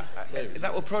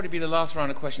 That will probably be the last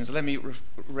round of questions. So let me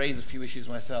raise a few issues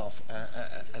myself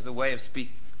as a way of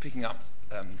picking up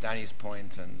Danny's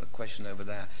point and the question over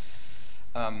there,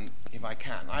 if I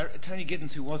can. Tony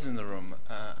Giddens, who was in the room,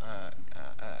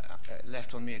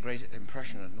 left on me a great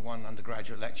impression in one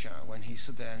undergraduate lecture when he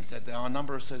stood there and said there are a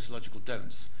number of sociological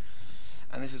don'ts.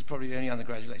 And this is probably the only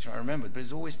undergraduate lecture I remembered, but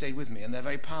it's always stayed with me, and they're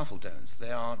very powerful don'ts.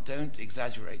 They are, don't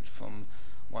exaggerate from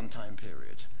one time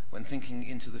period. When thinking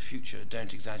into the future,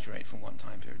 don't exaggerate from one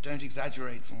time period. Don't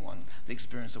exaggerate from the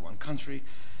experience of one country.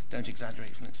 Don't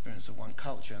exaggerate from the experience of one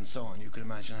culture, and so on. You can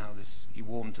imagine how he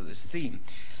warmed to this theme.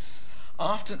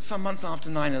 Some months after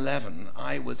 9/11,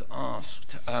 I was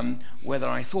asked whether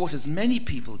I thought, as many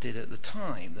people did at the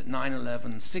time, that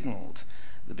 9/11 signaled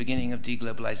the beginning of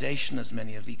deglobalization, as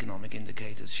many of the economic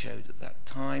indicators showed at that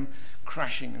time,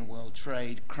 crashing in world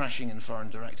trade, crashing in foreign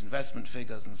direct investment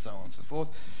figures, and so on and so forth,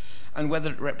 and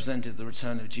whether it represented the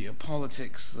return of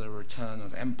geopolitics, the return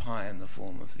of empire in the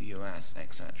form of the US,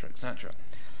 etc., etc.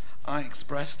 I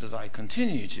expressed, as I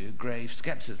continue to, grave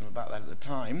skepticism about that at the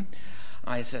time.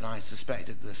 I said I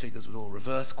suspected the figures would all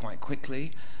reverse quite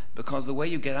quickly, because the way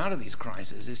you get out of these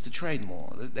crises is to trade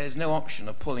more. There's no option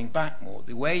of pulling back more.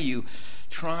 The way you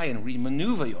try and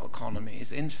remaneuver your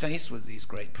economies in face with these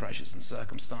great pressures and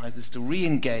circumstances is to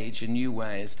re-engage in new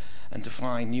ways and to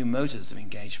find new motives of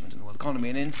engagement in the world economy.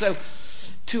 And so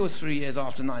 2 or 3 years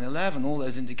after 9/11, all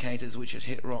those indicators which had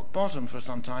hit rock bottom for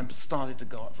some time started to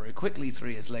go up very quickly.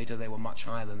 3 years later, they were much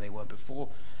higher than they were before,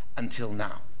 until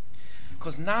now.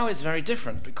 Because now is very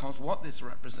different, because what this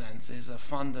represents is a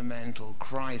fundamental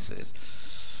crisis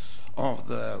of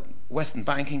the Western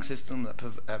banking system,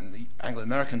 the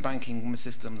Anglo-American banking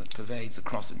system that pervades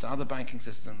across into other banking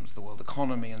systems, the world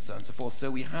economy, and so on and so forth. So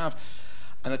we have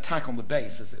an attack on the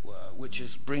base, as it were,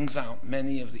 which brings out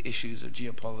many of the issues of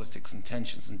geopolitics and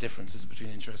tensions and differences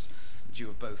between interests that you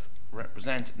have both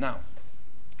represented. Now,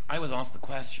 I was asked the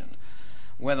question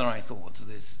whether I thought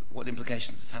what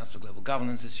implications this has for global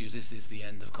governance issues. This is the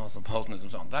end of cosmopolitanism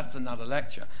and so on. That's another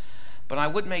lecture. But I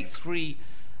would make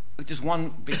just one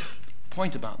big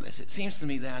point about this. It seems to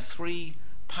me there are 3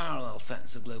 parallel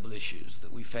sets of global issues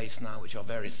that we face now which are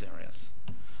very serious.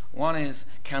 One is,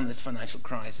 can this financial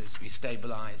crisis be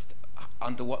stabilized?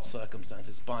 Under what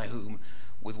circumstances? By whom?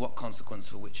 With what consequence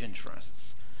for which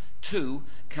interests? 2,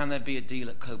 can there be a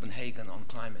deal at Copenhagen on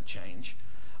climate change?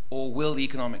 Or will the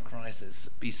economic crisis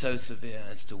be so severe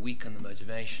as to weaken the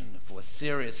motivation for a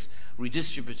serious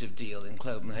redistributive deal in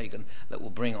Copenhagen that will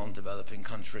bring on developing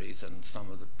countries and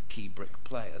some of the key BRIC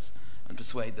players and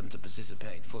persuade them to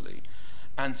participate fully?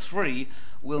 And 3,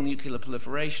 will nuclear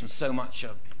proliferation, so much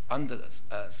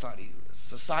slightly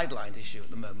sidelined issue at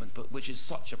the moment, but which is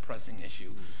such a pressing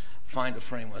issue, find a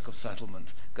framework of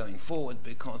settlement going forward?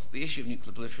 Because the issue of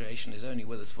nuclear proliferation is only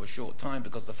with us for a short time,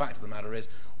 because the fact of the matter is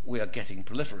we are getting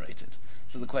proliferated.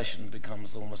 So the question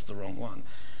becomes almost the wrong one.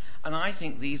 And I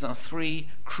think these are 3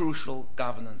 crucial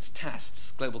governance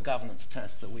tests, global governance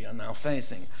tests, that we are now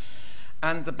facing.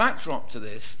 And the backdrop to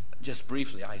this, just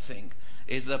briefly, I think,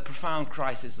 is a profound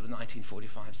crisis of the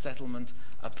 1945 settlement,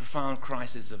 a profound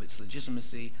crisis of its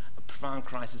legitimacy, a profound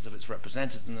crisis of its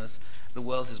representativeness. The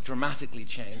world has dramatically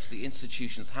changed. The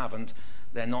institutions haven't.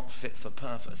 They're not fit for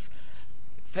purpose.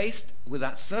 Faced with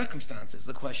that circumstances,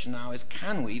 the question now is,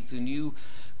 can we, through new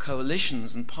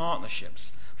coalitions and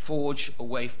partnerships, forge a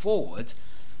way forward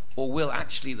Or will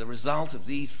actually the result of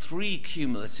these three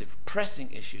cumulative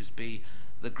pressing issues be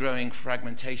the growing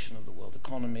fragmentation of the world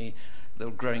economy, the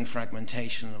growing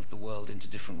fragmentation of the world into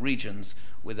different regions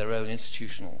with their own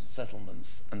institutional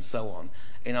settlements and so on?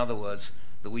 In other words,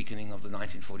 the weakening of the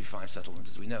 1945 settlement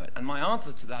as we know it. And my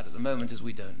answer to that at the moment is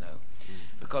we don't know,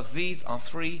 because these are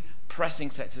three pressing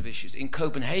sets of issues. In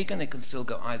Copenhagen, it can still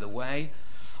go either way.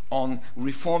 On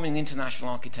reforming international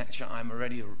architecture, I'm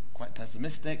already quite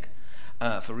pessimistic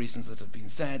for reasons that have been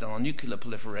said. And on nuclear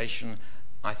proliferation,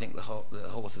 I think the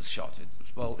horse is shot.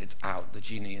 It's out. The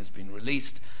genie has been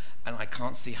released, and I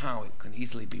can't see how it can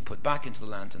easily be put back into the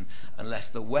lantern unless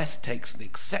the West takes the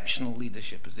exceptional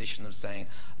leadership position of saying,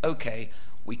 okay,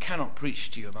 we cannot preach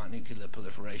to you about nuclear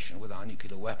proliferation with our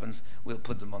nuclear weapons. We'll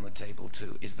put them on the table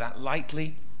too. Is that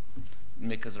likely?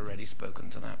 Mick has already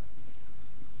spoken to that.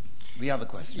 The other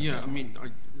question. Yeah, I mean,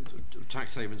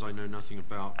 tax havens I know nothing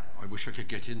about. I wish I could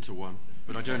get into one,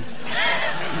 but I don't.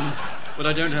 But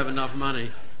I don't have enough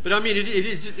money. But I mean, it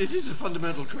is a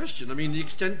fundamental question. I mean, the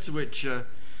extent to which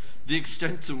the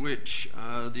existence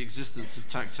of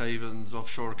tax havens,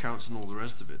 offshore accounts, and all the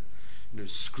rest of it,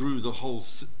 screw the whole,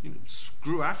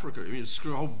 screw Africa. I mean,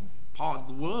 screw a whole part of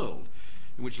the world,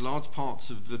 in which large parts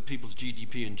of the people's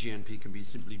GDP and GNP can be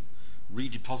simply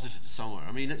redeposited somewhere.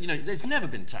 I mean, it's never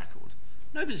been tackled.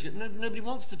 Nobody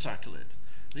wants to tackle it.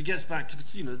 And it gets back to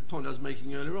the point I was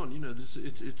making earlier on.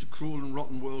 It's a cruel and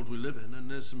rotten world we live in, and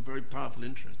there's some very powerful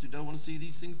interests who don't want to see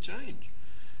these things change.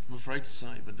 I'm afraid to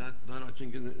say, but that I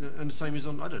think, and the same is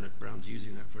on. I don't know if Brown's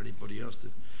using that for anybody else,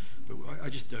 but I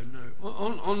just don't know.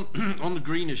 On the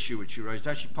green issue which you raised,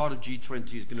 actually part of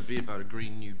G20 is going to be about a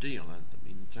Green New Deal. I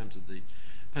mean, in terms of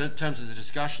the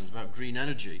discussions about green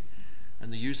energy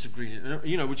and the use of green,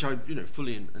 which I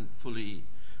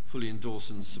fully endorse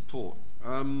and support.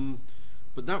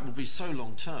 But that will be so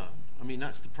long term. I mean,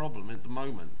 that's the problem at the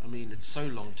moment. I mean, it's so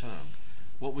long term.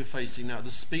 What we're facing now, the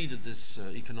speed of this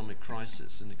economic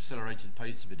crisis and accelerated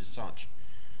pace of it is such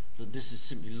that this is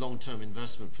simply long-term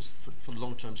investment for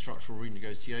long-term structural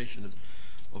renegotiation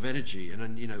of energy,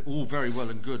 and all very well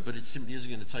and good, but it simply isn't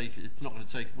going to take. It's not going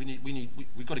to take.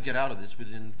 We've got to get out of this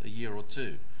within a year or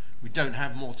two. We don't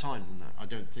have more time than that. I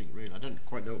don't think, really. I don't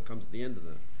quite know what comes at the end of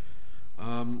that.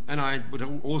 And I would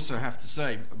also have to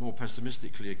say, more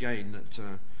pessimistically again, that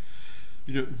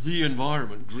the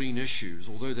environment, green issues,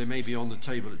 although they may be on the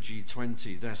table at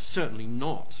G20, they're certainly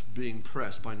not being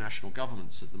pressed by national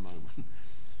governments at the moment.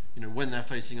 When they're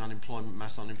facing unemployment,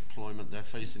 mass unemployment, they're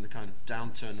facing the kind of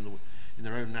downturn in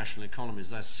their own national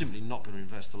economies. They're simply not going to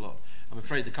invest a lot. I'm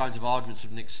afraid the kinds of arguments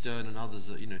of Nick Stern and others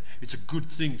that it's a good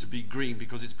thing to be green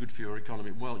because it's good for your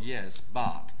economy. Well, yes,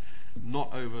 but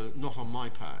not on my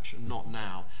patch, and not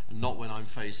now, and not when I'm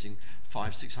facing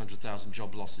 500,000-600,000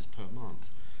 job losses per month.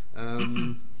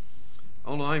 On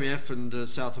IMF and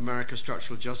South America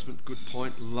structural adjustment, good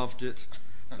point, loved it,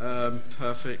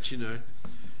 perfect.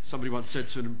 Somebody once said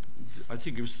to I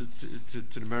think it was to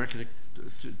an American,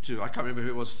 I can't remember who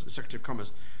it was, Secretary of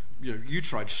Commerce, you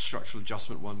tried structural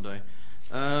adjustment one day.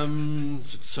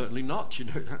 Certainly not.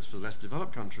 That's for less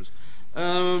developed countries.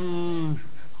 I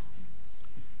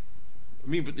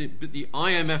mean, but the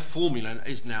IMF formula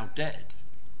is now dead.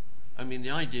 I mean, the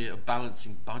idea of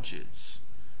balancing budgets,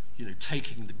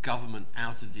 taking the government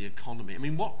out of the economy. I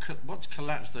mean, what's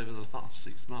collapsed over the last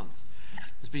 6 months?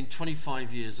 There's been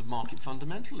 25 years of market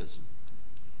fundamentalism.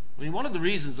 I mean, one of the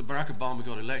reasons that Barack Obama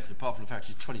got elected, apart from the fact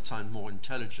he's 20 times more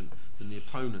intelligent than the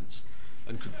opponents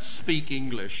and could speak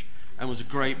English and was a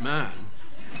great man,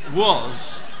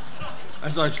 was,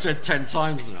 as I've said 10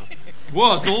 times now,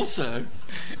 was also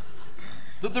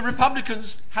that the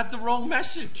Republicans had the wrong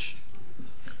message.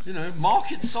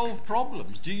 Markets solve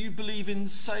problems. Do you believe in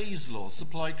Say's law?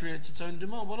 Supply creates its own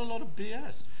demand. What a lot of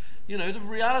BS. The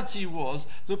reality was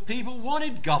that people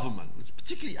wanted government. It's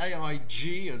particularly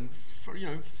AIG and,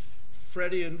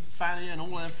 Freddie and Fannie and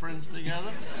all their friends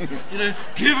together.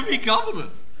 Give me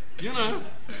government.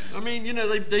 I mean,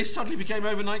 they suddenly became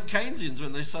overnight Keynesians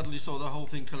when they suddenly saw the whole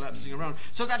thing collapsing around.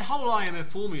 So that whole IMF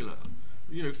formula,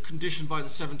 conditioned by the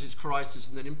 70s crisis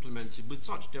and then implemented with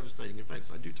such devastating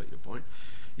effects, I do take your point,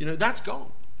 that's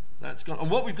gone. That's gone. And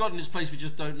what we've got in this place, we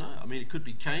just don't know. I mean, it could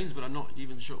be Keynes, but I'm not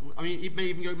even sure. I mean, it may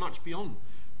even go much beyond.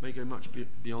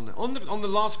 Beyond that. On the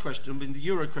last question, I mean, the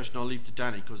euro question, I'll leave to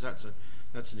Danny, because that's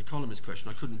an economist question.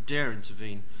 I couldn't dare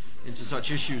intervene into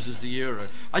such issues as the euro.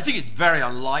 I think it's very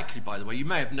unlikely, by the way. You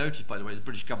may have noticed, by the way, the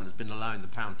British government has been allowing the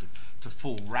pound to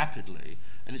fall rapidly,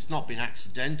 and it's not been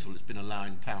accidental. It's been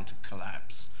allowing the pound to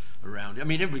collapse around it. I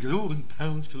mean, everybody goes, the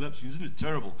pound's collapsing. Isn't it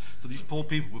terrible for these poor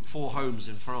people with 4 homes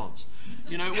in France?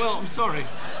 Well, I'm sorry.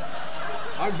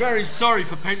 I'm very sorry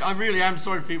for pain. I really am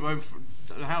sorry for people who have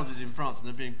houses in France and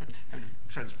they're being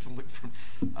transformed from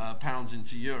pounds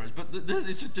into euros. But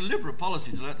it's a deliberate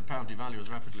policy to let the pound devalue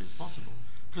as rapidly as possible,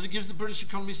 because it gives the British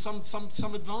economy some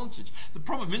advantage. The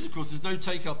problem is, of course, there's no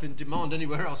take-up in demand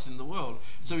anywhere else in the world,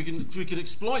 so we can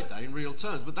exploit that in real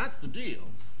terms. But that's the deal.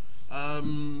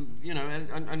 And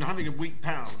having a weak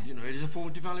pound, it is a form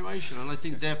of devaluation, and I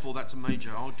think therefore that's a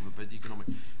major argument by the economic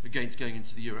against going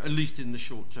into the euro, at least in the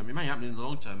short term. It may happen in the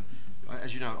long term.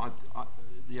 As you know,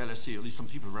 the LSE, at least some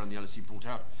people around the LSE, brought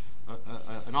out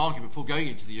an argument for going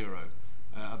into the euro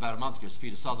about a month ago.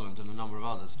 Peter Sutherland and a number of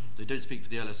others. They don't speak for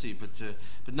the LSE,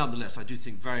 but nonetheless, I do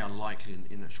think very unlikely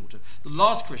in that short term. The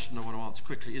last question I want to answer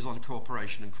quickly is on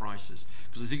cooperation and crisis,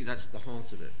 because I think that's at the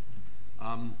heart of it.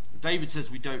 David says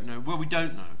we don't know. Well, we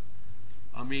don't know.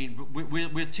 I mean,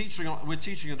 we're teaching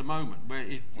at a moment where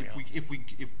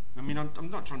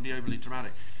I'm not trying to be overly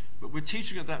dramatic, but we're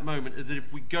teaching at that moment that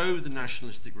if we go the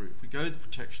nationalistic route, if we go the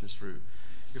protectionist route,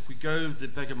 if we go the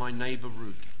beggar my neighbour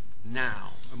route now,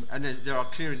 and there are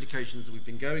clear indications that we've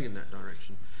been going in that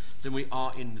direction, then we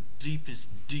are in the deepest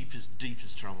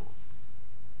trouble.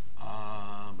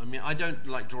 I don't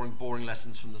like drawing boring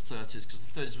lessons from the 30s, because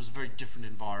the 30s was a very different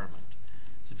environment.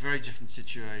 It's a very different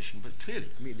situation. But clearly,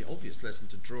 for me, the obvious lesson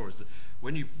to draw is that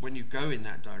when you go in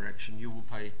that direction, you'll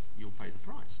pay the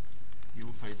price. You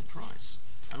will pay the price.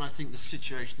 And I think the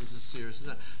situation is as serious as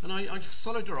that. And I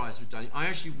solidarise with Danny. I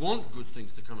actually want good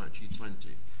things to come out of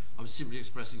G20. I was simply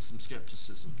expressing some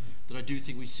scepticism that I do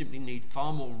think we simply need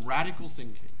far more radical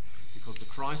thinking, because the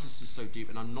crisis is so deep,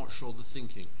 and I'm not sure the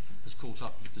thinking has caught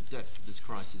up with the depth of this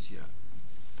crisis yet.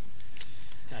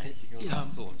 Danny, your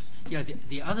last thoughts? Yeah,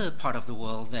 the other part of the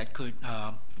world that could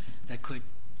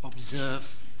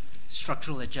observe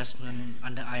structural adjustment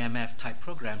under IMF type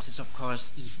programs is, of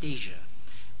course, East Asia,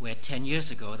 where 10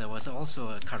 years ago there was also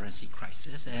a currency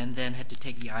crisis and then had to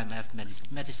take the IMF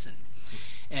medicine.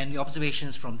 And the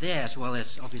observations from there, as well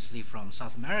as obviously from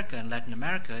South America and Latin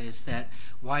America, is that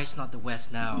why is not the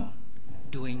West now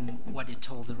doing what it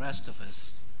told the rest of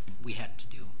us we had to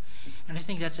do? And I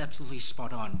think that's absolutely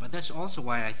spot on. But that's also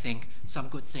why I think some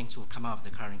good things will come out of the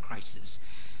current crisis,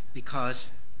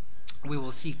 because we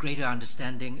will see greater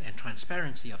understanding and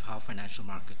transparency of how financial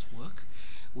markets work.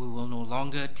 We will no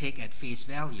longer take at face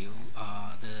value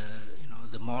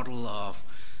the model of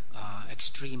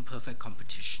extreme perfect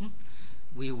competition.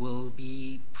 We will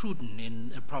be prudent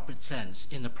in a proper sense,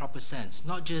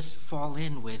 not just fall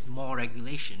in with more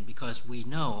regulation, because we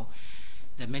know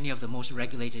that many of the most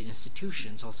regulated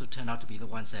institutions also turn out to be the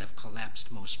ones that have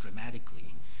collapsed most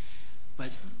dramatically.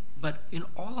 But in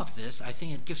all of this, I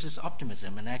think it gives us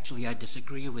optimism, and actually I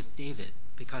disagree with David,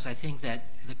 because I think that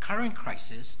the current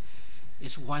crisis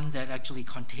is one that actually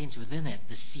contains within it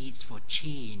the seeds for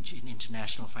change in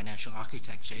international financial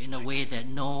architecture in a way that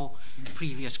no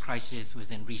previous crisis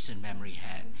within recent memory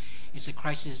had. It's a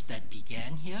crisis that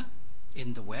began here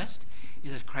in the West.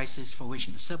 It's a crisis for which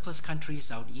the surplus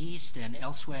countries out east and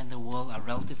elsewhere in the world are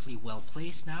relatively well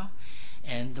placed now.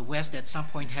 And the West at some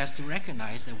point has to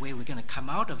recognize the way we're going to come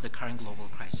out of the current global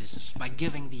crisis is by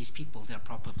giving these people their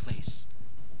proper place.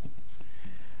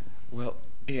 Well,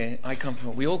 yeah,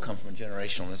 we all come from a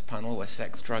generation on this panel where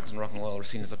sex, drugs, and rock and roll are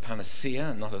seen as a panacea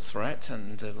and not a threat.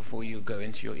 And before you go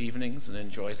into your evenings and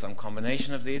enjoy some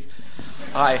combination of these,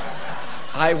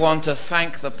 I want to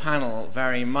thank the panel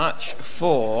very much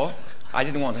for. I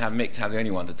didn't want to have Mick to have the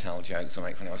only one to tell jokes or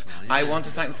make fun of us. I want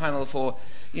to thank the panel for,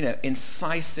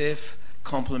 incisive,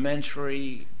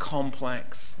 complementary,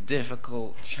 complex,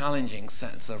 difficult, challenging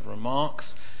sets of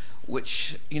remarks,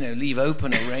 which leave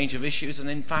open a range of issues, and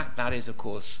in fact that is of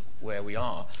course where we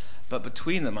are. But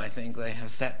between them, I think they have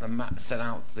set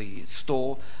out the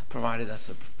store, provided us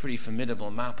a pretty formidable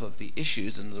map of the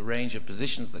issues and the range of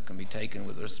positions that can be taken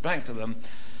with respect to them.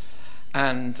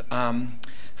 And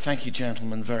thank you,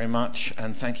 gentlemen, very much,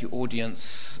 and thank you,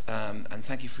 audience, and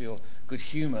thank you for your good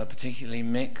humour, particularly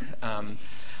Mick,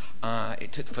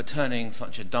 for turning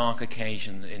such a dark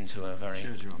occasion into a very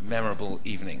memorable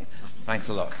evening. Thanks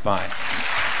a lot. Bye.